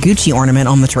Christy Yamaguchi ornament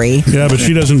on the tree. Yeah, but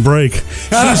she doesn't break.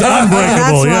 She's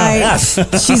unbreakable. That's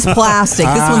right. She's plastic.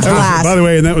 This one's glass. By the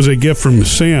way, and that was a gift from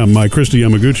Sam, my Christy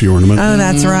Yamaguchi ornament. Oh,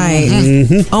 that's right.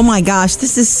 Mm-hmm. Oh my gosh,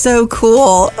 this is so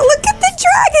cool. Look at the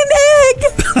dragon egg.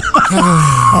 All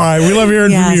right, we love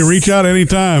hearing from you. Reach out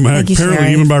anytime. Thank you, Apparently,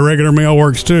 Sherry. even by regular mail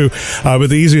works too. But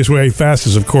the easiest way,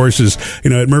 fastest, of course, is at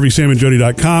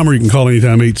MurphySamandJody.com, or you can call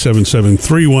anytime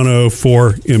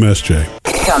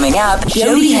 877-310-4MSJ. Coming up,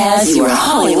 Jody has your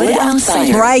Hollywood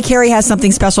Outsider. Mariah Carey has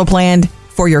something special planned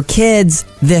for your kids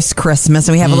this Christmas,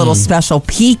 and we have a little special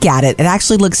peek at it. It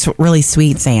actually looks really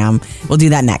sweet, Sam. We'll do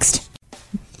that next.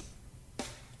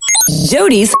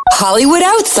 Jody's Hollywood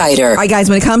Outsider. All right, guys,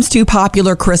 when it comes to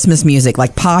popular Christmas music,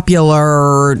 like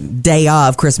popular day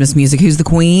of Christmas music, who's the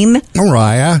queen?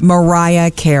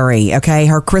 Mariah Carey, okay?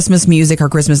 Her Christmas music, her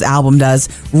Christmas album does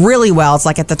really well. It's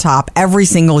like at the top every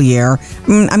single year.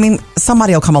 I mean,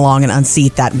 somebody will come along and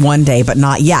unseat that one day, but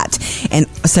not yet. And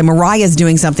so Mariah's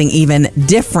doing something even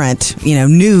different,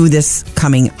 new this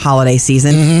coming holiday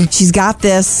season. She's got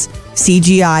this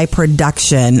CGI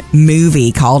production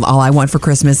movie called All I Want for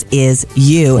Christmas Is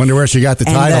You. Wonder where she got the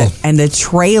title. And the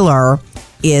trailer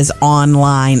is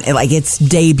online. Like, it's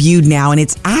debuted now, and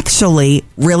it's actually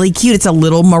really cute. It's a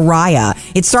little Mariah.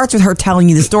 It starts with her telling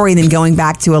you the story and then going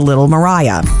back to a little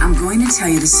Mariah. I'm going to tell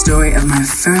you the story of my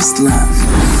first love.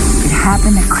 It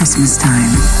happened at Christmas time.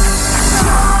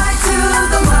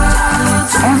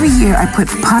 Every year I put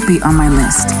Puppy on my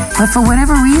list, but for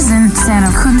whatever reason,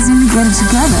 Santa couldn't seem to get it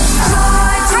together.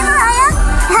 Hi, Mariah.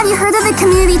 Have you heard of the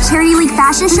Community Charity League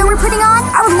fashion show we're putting on?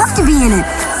 I would love to be in it.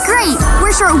 Great.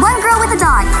 We're short one girl with a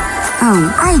dog.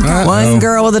 Oh, I got One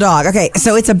girl with a dog. Okay,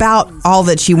 so it's about all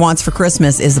that she wants for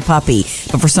Christmas is a puppy,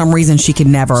 but for some reason she could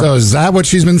never. So is that what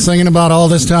she's been singing about all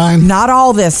this time? Not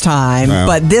all this time, No.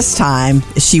 but this time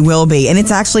she will be. And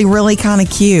it's actually really kind of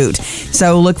cute.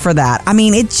 So look for that. I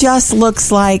mean, it just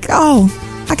looks like, I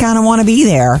kind of want to be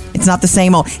there. It's not the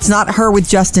same old. It's not her with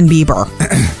Justin Bieber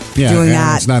doing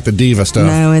that. It's not the diva stuff.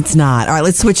 No, it's not. All right,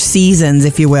 let's switch seasons,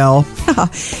 if you will.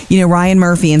 Ryan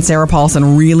Murphy and Sarah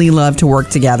Paulson really love to work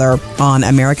together on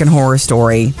American Horror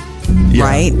Story. Yeah,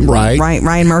 right?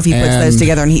 Ryan Murphy puts And those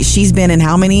together, and she's been in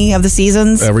how many of the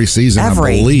seasons? Every season,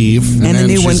 Every. I believe. And the then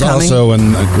new one she's coming. also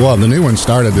in, the new one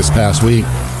started this past week.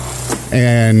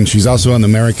 And she's also on the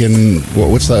American,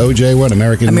 what's the OJ one?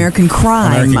 American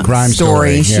Crime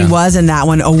Story. She Yeah. was in that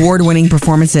one. Award-winning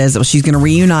performances. She's going to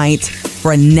reunite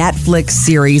for a Netflix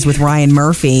series with Ryan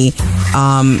Murphy,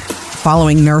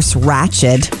 following Nurse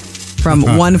Ratched from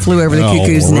One Flew Over the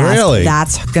Cuckoo's Nest. Really?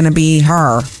 That's going to be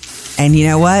her. And you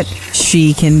know what?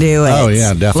 She can do it. Oh,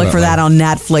 yeah, definitely. Look for that on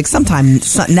Netflix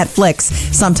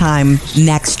sometime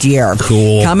next year.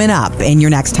 Cool. Coming up in your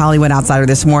next Hollywood Outsider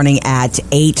this morning at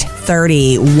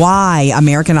 8:30. Why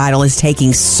American Idol is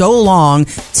taking so long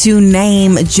to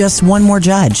name just one more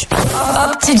judge.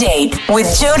 Up to date with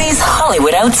Jody's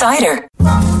Hollywood Outsider.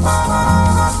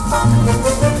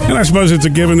 And I suppose it's a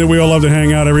given that we all love to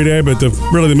hang out every day, but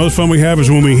the most fun we have is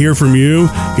when we hear from you,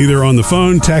 either on the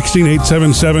phone, texting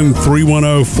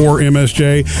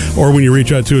 877-310-4MSJ, or when you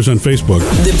reach out to us on Facebook.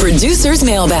 The producer's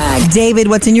mailbag. David,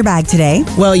 what's in your bag today?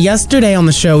 Well, yesterday on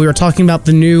the show, we were talking about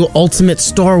the new Ultimate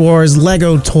Star Wars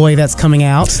Lego toy that's coming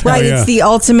out. Right, it's the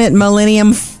ultimate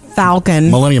Millennium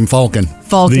Falcon. Millennium Falcon.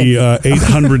 The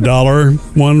 $800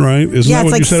 one, right? Isn't Yeah, that it's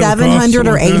what like you said it would cost? $700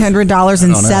 or $800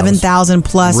 and 7,000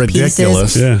 plus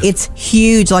ridiculous. pieces. Yeah. It's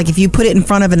huge. Like if you put it in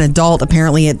front of an adult,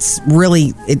 apparently it's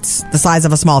the size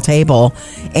of a small table.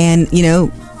 And,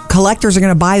 collectors are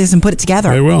going to buy this and put it together.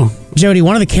 They will. Jody,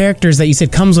 one of the characters that you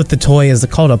said comes with the toy is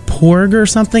called a Porg or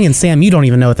something. And Sam, you don't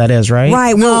even know what that is, right?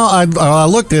 Right. No, Well, I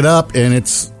looked it up, and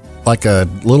it's like a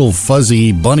little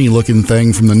fuzzy bunny-looking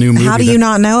thing from the new movie. how do you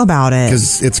not know about it?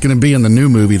 Because it's going to be in the new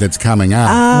movie that's coming out.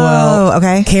 Oh,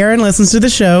 okay. Karen listens to the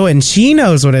show and she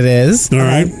knows what it is. All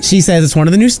right. She says it's one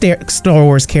of the new Star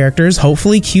Wars characters,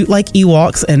 hopefully cute like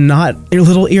Ewoks and not a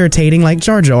little irritating like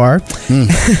Jar Jar.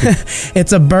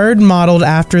 It's a bird modeled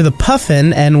after the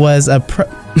Puffin and was at the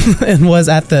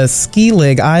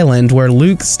Skellig Island where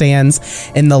Luke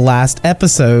stands in the last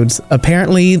episodes.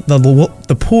 Apparently, the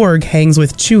Porg hangs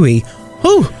with Chewie.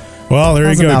 Whew. Well, there you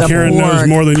Wasn't go. about Karen the knows pork.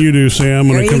 more than you do, Sam,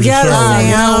 when There it comes you to go, Star Wars. Sam.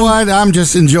 You know what? I'm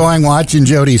just enjoying watching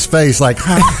Jody's face. Like,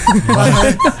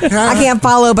 I can't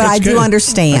follow, but I do good.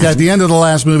 understand. At the end of the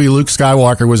last movie, Luke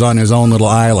Skywalker was on his own little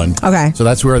island. Okay. So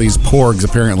that's where these porgs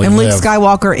apparently And Luke live.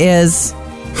 Skywalker is.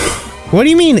 What do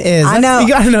you mean is? I know. You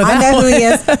gotta know that. I know who one. he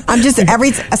is. I'm just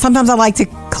sometimes I like to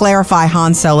clarify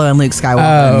Han Solo and Luke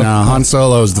Skywalker. No, Han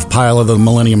Solo is the pilot of the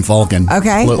Millennium Falcon.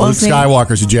 Okay, Luke well, see.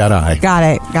 Skywalker's a Jedi. Got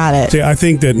it. See, I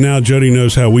think that now Jody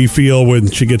knows how we feel when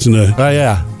she gets into Oh,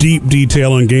 yeah. deep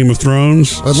detail on Game of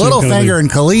Thrones. But Same kind of Littlefinger thing. and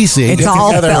Khaleesi It's get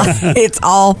all together. it's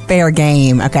all fair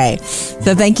game. Okay,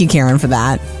 so thank you, Karen, for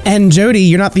that. And Jody,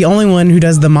 you're not the only one who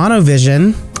does the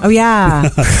monovision. Oh yeah,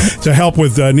 to help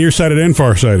with nearsighted and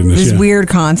farsightedness. there's Yeah. weird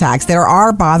contacts that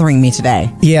are bothering me today.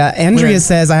 Yeah, Andrea Weird.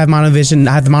 says I have monovision.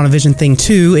 I have the monovision thing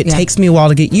too. It Yeah. takes me a while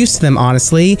to get used to them,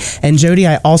 honestly. And Jody,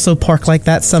 I also park like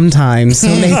that sometimes, so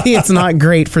maybe it's not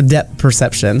great for depth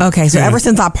perception. Okay, so ever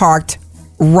since I parked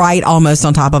right almost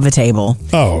on top of a table,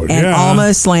 Oh, and yeah.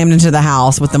 almost slammed into the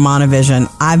house with the monovision,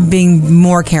 I've been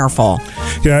more careful.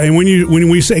 Yeah, and when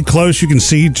we say close, you can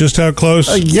see just how close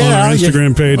on our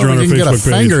Instagram page or on our you can Facebook get a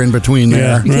page. finger in between there.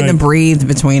 Yeah. You couldn't Right. have breathed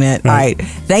between it. All right.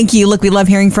 Thank you. Look, we love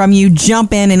hearing from you.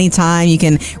 Jump in anytime. You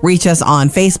can reach us on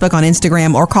Facebook, on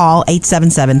Instagram, or call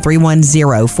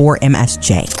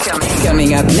 877-310-4MSJ.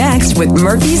 Coming up next with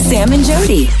Murphy, Sam, and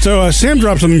Jody. So Sam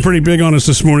dropped something pretty big on us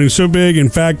this morning. So big, in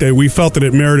fact, that we felt that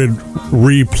it merited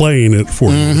replaying it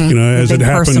for you. You know, as Big it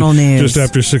happened personal news. just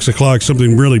after 6 o'clock.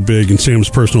 Something really big in Sam's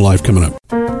personal life coming up.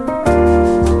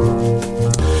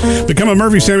 Become a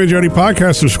Murphy, Sam, and Jody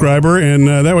podcast subscriber, and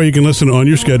that way you can listen on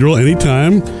your schedule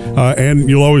anytime, and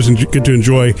you'll always get to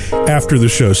enjoy after the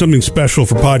show something special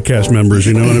for podcast members.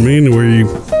 You know what I mean? Where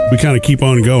we kind of keep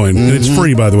on going, and it's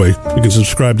free, by the way. You can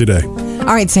subscribe today.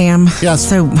 All right, Sam. Yes.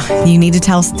 So you need to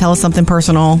tell us something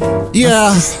personal.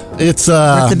 Yeah, it's What's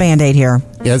the Band-Aid here?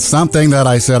 it's something that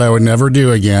I said I would never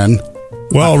do again.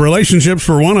 Well, relationships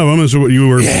for one of them is what you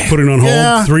were putting on hold.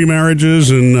 Yeah. 3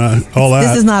 marriages and all that.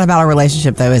 This is not about a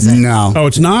relationship, though, is it? No, Oh,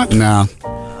 it's not? no. Oh,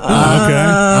 okay.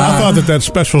 I thought that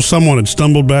special someone had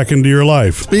stumbled back into your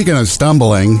life. Speaking of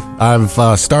stumbling,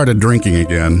 I've started drinking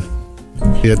again.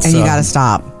 It's And you got to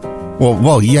stop.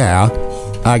 Well, yeah,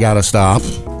 I got to stop.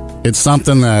 It's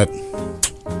something that,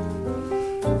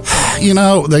 you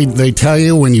know, they tell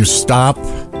you when you stop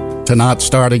to not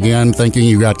start again, thinking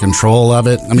you got control of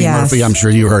it. I mean, Yes. Murphy, I'm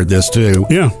sure you heard this too.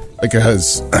 Yeah.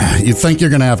 Because you think you're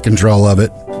going to have control of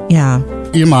it. Yeah.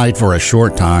 You might for a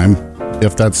short time,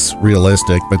 if that's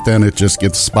realistic, but then it just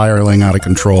gets spiraling out of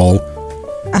control.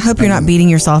 I hope you're not beating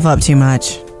yourself up too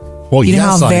much. Well, You know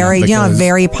yes, how I am, very, because-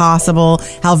 very possible,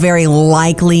 how very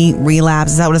likely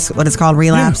relapse. Is that what it's called?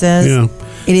 Relapse is. yeah.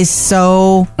 It is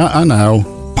so I know.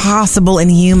 possible and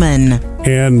human.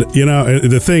 And, you know,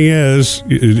 the thing is,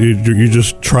 you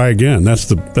just try again. That's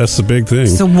the big thing.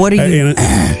 So what are you?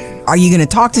 And Are you going to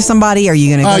talk to somebody? Are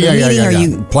you going to go to a meeting? Are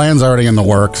you? Plans already in the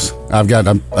works. I've got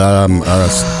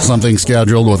something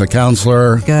scheduled with a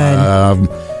counselor. Good.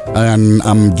 And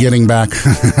I'm getting back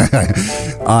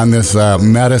on this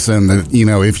medicine that, you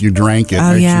know, if you drank it,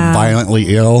 Oh, makes yeah. you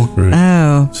violently ill.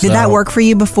 Oh, So- did that work for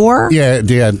you before? Yeah, it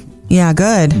did. Yeah,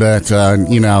 good. But,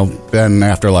 you know, then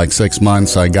after like 6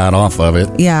 months, I got off of it.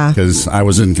 Yeah. Because I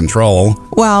was in control.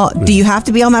 Well, do you have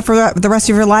to be on that for the rest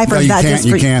of your life, or No, is you that can't, just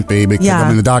for you can't be because Yeah. I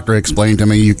mean the doctor explained to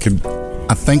me you could,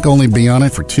 I think, only be on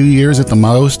it for 2 years at the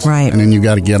most, Right. And then you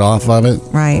got to get off of it.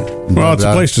 Right. well, it's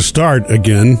a place to start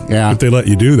again. Yeah. If they let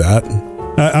you do that.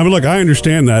 I mean, look, I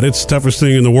understand that. It's the toughest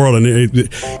thing in the world, and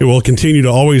it will continue to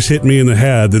always hit me in the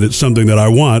head that it's something that I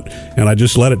want, and I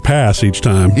just let it pass each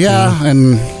time. Yeah,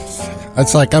 and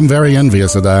it's like I'm very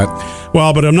envious of that.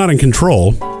 Well, but I'm not in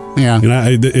control. Yeah, You know,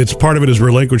 it's part of it is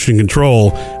relinquishing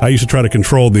control. I used to try to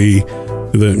control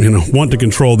want to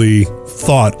control the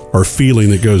thought or feeling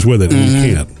that goes with it, and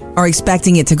you can't. Or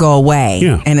expecting it to go away,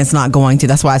 Yeah. and it's not going to.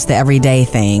 That's why it's the everyday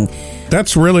thing.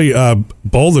 That's really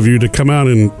bold of you to come out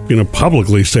and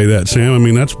publicly say that, Sam. I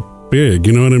mean, that's big.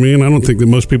 You know what I mean? I don't think that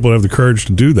most people have the courage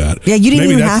to do that. Yeah, you didn't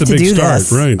Maybe even that's have the to big do start,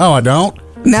 this. right? Oh, I don't.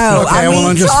 No, Okay, I mean, well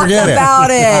then just talk forget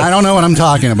about it. I don't know what I'm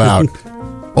talking about.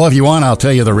 Well, if you want, I'll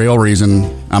tell you the real reason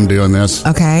I'm doing this.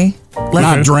 Okay.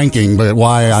 Not drinking, but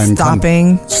why I'm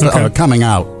Stopping. coming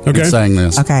out Okay. and saying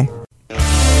this. Okay.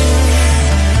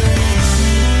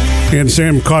 And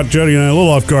Sam caught Jody and I a little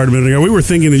off guard a minute ago. We were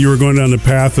thinking that you were going down the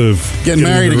path of Getting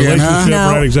married into a again, huh? relationship,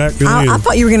 No, right? Exactly. I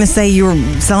thought you were going to say you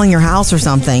were selling your house or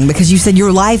something because you said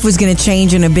your life was going to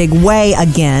change in a big way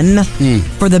again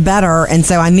for the better, and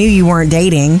so I knew you weren't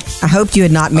dating. I hoped you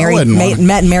had not wouldn't want-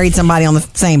 met and married somebody on the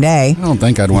same day. I don't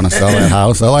think I'd want to sell that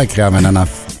house. I like having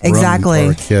enough exactly.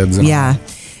 room for kids. And yeah.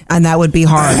 And that would be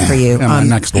hard for you. And my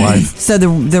next wife. So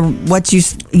what you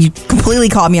completely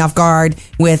caught me off guard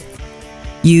with.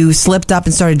 You slipped up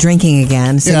and started drinking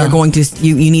again, so Yeah. you're going to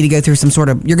you need to go through some sort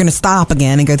of. You're going to stop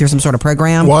again and go through some sort of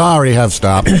program. Well, I already have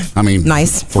stopped. I mean,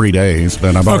 Nice. 3 days,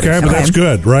 but I've already Okay, but stopped. that's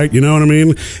good, right? You know what I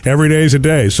mean? Every day's a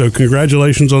day. So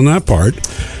congratulations on that part.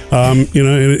 You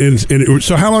know,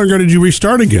 so how long ago did you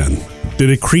restart again?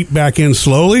 Did it creep back in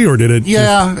slowly, or did it?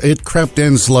 Yeah, it crept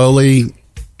in slowly.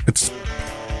 It's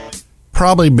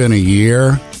probably been a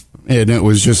year, and it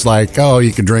was just like, oh,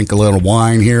 you could drink a little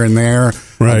wine here and there,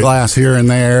 Right. a glass here and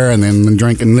there, and then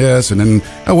drinking this, and then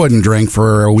I wouldn't drink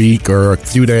for a week or a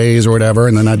few days or whatever,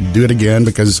 and then I'd do it again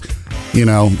because, you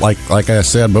know, like I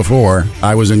said before,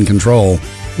 I was in control.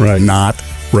 Right. Not.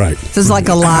 Right. This is like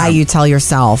a lie you tell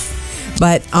yourself.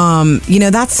 But, you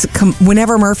know, that's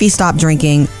whenever Murphy stopped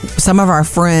drinking, some of our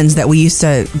friends that we used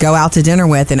to go out to dinner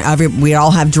with, and we'd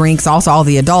all have drinks. Also, all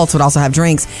the adults would also have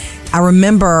drinks. I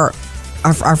remember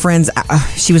our friends,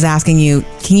 she was asking you,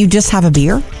 can you just have a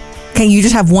beer? Can you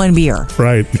just have one beer?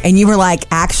 Right. And you were like,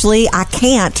 actually, I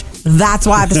can't. That's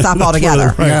why I have to stop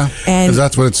altogether. Right. Yeah, And because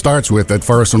that's what it starts with at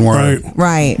first when we're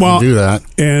right. Well, do that.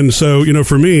 And so, you know,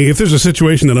 for me, if there's a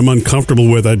situation that I'm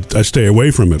uncomfortable with, I stay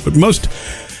away from it. But most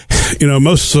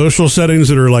social settings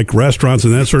that are like restaurants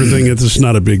and that sort of thing, it's just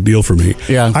not a big deal for me.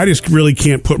 Yeah. I just really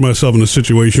can't put myself in a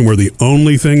situation where the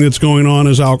only thing that's going on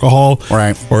is alcohol.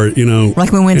 Right. Or, you know.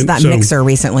 Like when we went to that mixer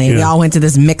recently. yeah. We all went to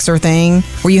this mixer thing.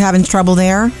 Were you having trouble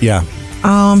there? Yeah.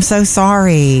 Oh, I'm so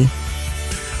sorry.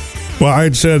 Well, I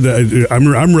had said that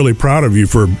I'm really proud of you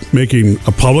for making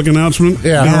a public announcement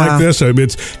like this.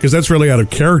 It's because that's really out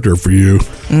of character for you.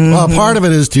 Well, part of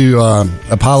it is to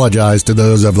apologize to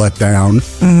those I've let down.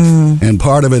 And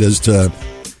part of it is to,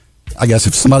 I guess,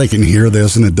 if somebody can hear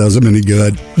this and it does them any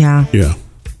good, Yeah. Yeah.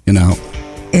 you know,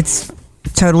 It's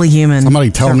totally human.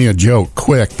 somebody tell me a joke,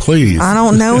 quick, please. I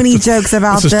don't know any jokes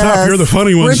about This is tough. You're the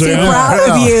funny one, We're too Sam. proud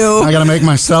of you. I got to make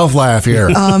myself laugh here.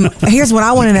 Here's what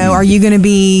I want to know. Are you going to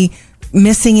be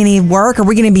missing any work? Are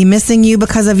we going to be missing you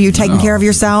because of you taking care of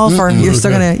yourself? Or you're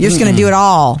still going to, do it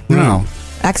all? No.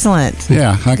 Excellent.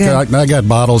 Yeah, I got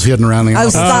bottles hidden around the Oh,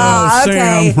 office. stop.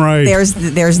 Okay. Sam, right. There's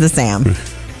the Sam.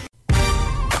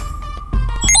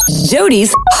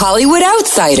 Jody's Hollywood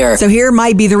Outsider. So here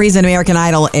might be the reason American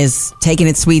Idol is taking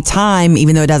its sweet time,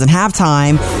 even though it doesn't have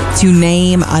time, to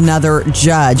name another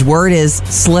judge. Word is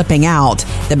slipping out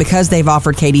that because they've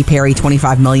offered Katy Perry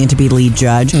 $25 million to be lead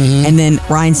judge, and then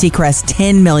Ryan Seacrest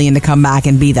 $10 million to come back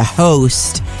and be the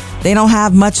host, they don't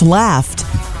have much left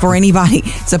for anybody.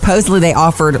 Supposedly they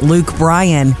offered Luke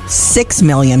Bryan $6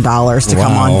 million to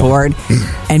come on board.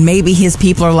 And maybe his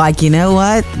people are like, you know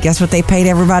what? Guess what they paid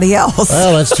everybody else?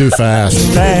 Well, that's too fast.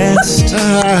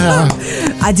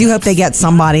 I do hope they get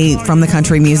somebody from the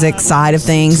country music side of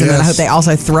things. And then I hope they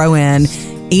also throw in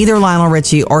either Lionel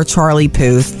Richie or Charlie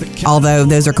Puth, although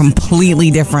those are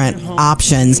completely different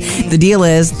options. The deal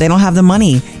is they don't have the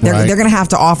money. They're going to have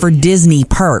to offer Disney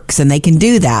perks, and they can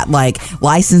do that, like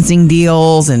licensing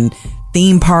deals and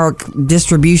theme park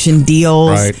distribution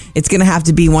deals. Right. It's going to have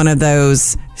to be one of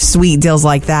those sweet deals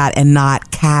like that and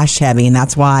not cash heavy, and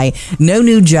that's why no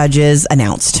new judges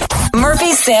announced.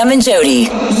 Murphy, Sam, and Jody,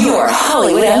 your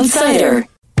Hollywood Outsider.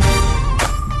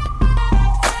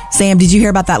 Sam, did you hear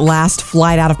about that last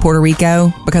flight out of Puerto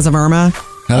Rico because of Irma?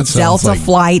 That sounds Delta like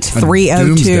Flight a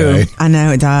 302. doomsday. I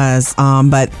know it does.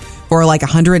 But for like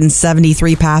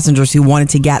 173 passengers who wanted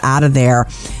to get out of there,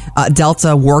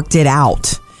 Delta worked it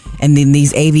out. And then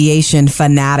these aviation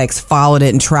fanatics followed it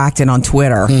and tracked it on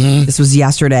Twitter. This was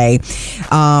yesterday.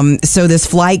 So this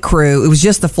flight crew, it was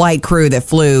just the flight crew that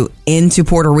flew into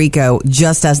Puerto Rico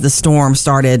just as the storm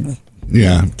started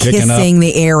kissing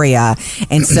the area.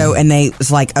 And so, and they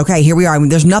was like, okay, here we are. I mean,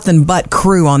 there's nothing but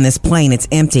crew on this plane. It's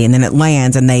empty. And then it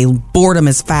lands and they board them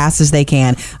as fast as they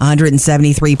can,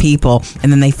 173 people.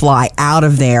 And then they fly out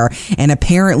of there. And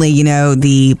apparently, you know,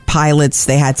 the pilots,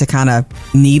 they had to kind of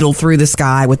needle through the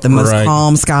sky with the most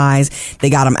calm skies. They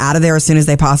got them out of there as soon as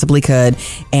they possibly could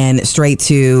and straight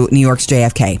to New York's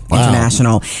JFK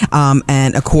International.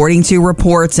 And according to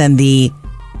reports and the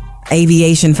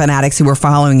aviation fanatics who were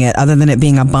following it, other than it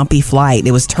being a bumpy flight,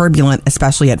 it was turbulent,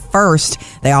 especially at first.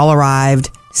 They all arrived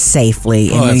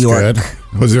safely in New York.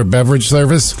 Good. Was there beverage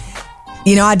service?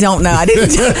 You know, I don't know. I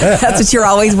didn't. That's what you're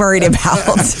always worried about.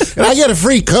 Can I get a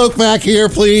free Coke back here,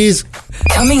 please?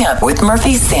 Coming up with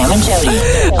Murphy, Sam, and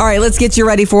Jody. All right, let's get you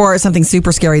ready for something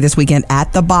super scary this weekend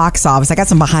at the box office. I got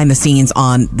some behind the scenes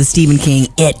on the Stephen King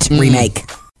It remake.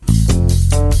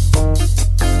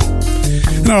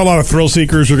 Now, a lot of thrill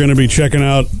seekers are going to be checking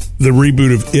out the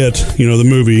reboot of It, you know, the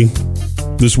movie.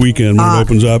 this weekend when it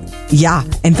opens up. Yeah.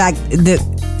 In fact, the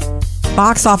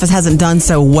box office hasn't done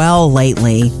so well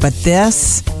lately, but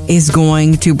this is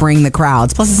going to bring the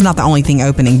crowds. Plus, it's not the only thing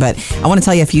opening, but I want to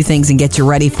tell you a few things and get you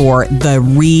ready for the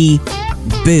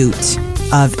reboot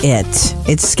of It.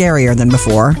 It's scarier than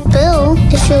before. Bill,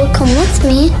 if you'll come with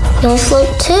me, you'll float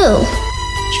too.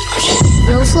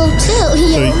 You'll float too.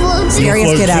 You'll float too.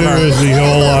 Scariest kid ever. Is the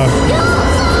whole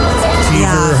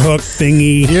teaser hook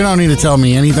thingy. You don't need to tell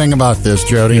me anything about this,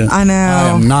 Jody. I know. I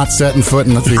am not setting foot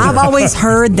in the theater. I've always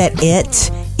heard that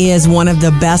It is one of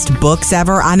the best books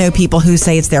ever. I know people who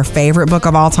say it's their favorite book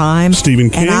of all time. Stephen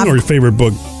King or your favorite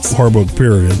book, horror book,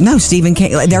 period? No, Stephen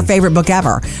King, their favorite book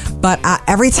ever. But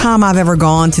every time I've ever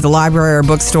gone to the library or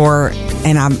bookstore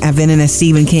and I've been in a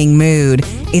Stephen King mood,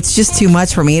 it's just too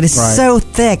much for me. It is so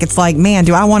thick. It's like, man,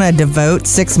 do I want to devote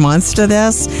 6 months to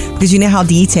this? Because you know how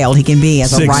detailed he can be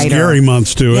as a writer. 6 scary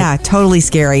months to it. Yeah, totally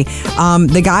scary.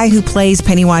 The guy who plays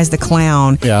Pennywise the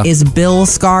Clown is Bill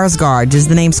Skarsgård. Does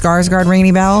the name Skarsgård ring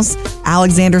any bells?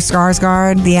 Alexander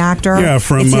Skarsgård, the actor. Yeah,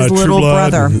 from it's his True little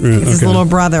Blood. brother. It's his little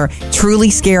brother. Truly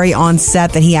scary on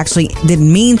set that he actually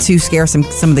didn't mean to scare some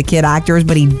of the kid actors,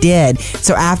 but he did.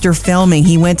 So after filming,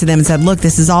 he went to them and said, look,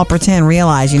 this is all pretend.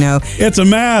 Realize, it's a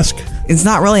mask. It's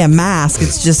not really a mask.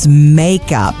 It's just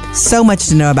makeup. So much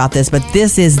to know about this, but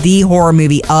this is the horror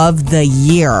movie of the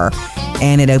year,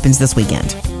 and it opens this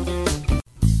weekend.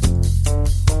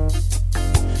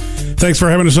 Thanks for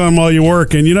having us on while you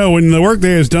work. And, when the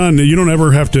workday is done, you don't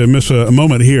ever have to miss a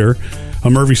moment here.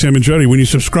 I'm Murphy, Sam, and Jody. When you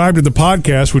subscribe to the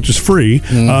podcast, which is free,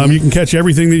 you can catch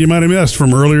everything that you might have missed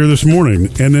from earlier this morning.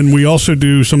 And then we also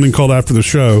do something called After the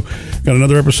Show. Got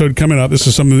another episode coming up. This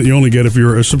is something that you only get if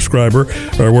you're a subscriber,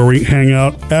 or where we hang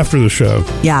out after the show.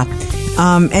 Yeah.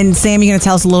 And Sam, you're going to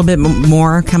tell us a little bit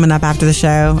more coming up after the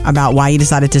show about why you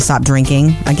decided to stop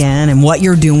drinking again and what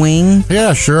you're doing.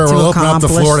 Yeah, sure. We'll open up the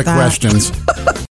floor to questions.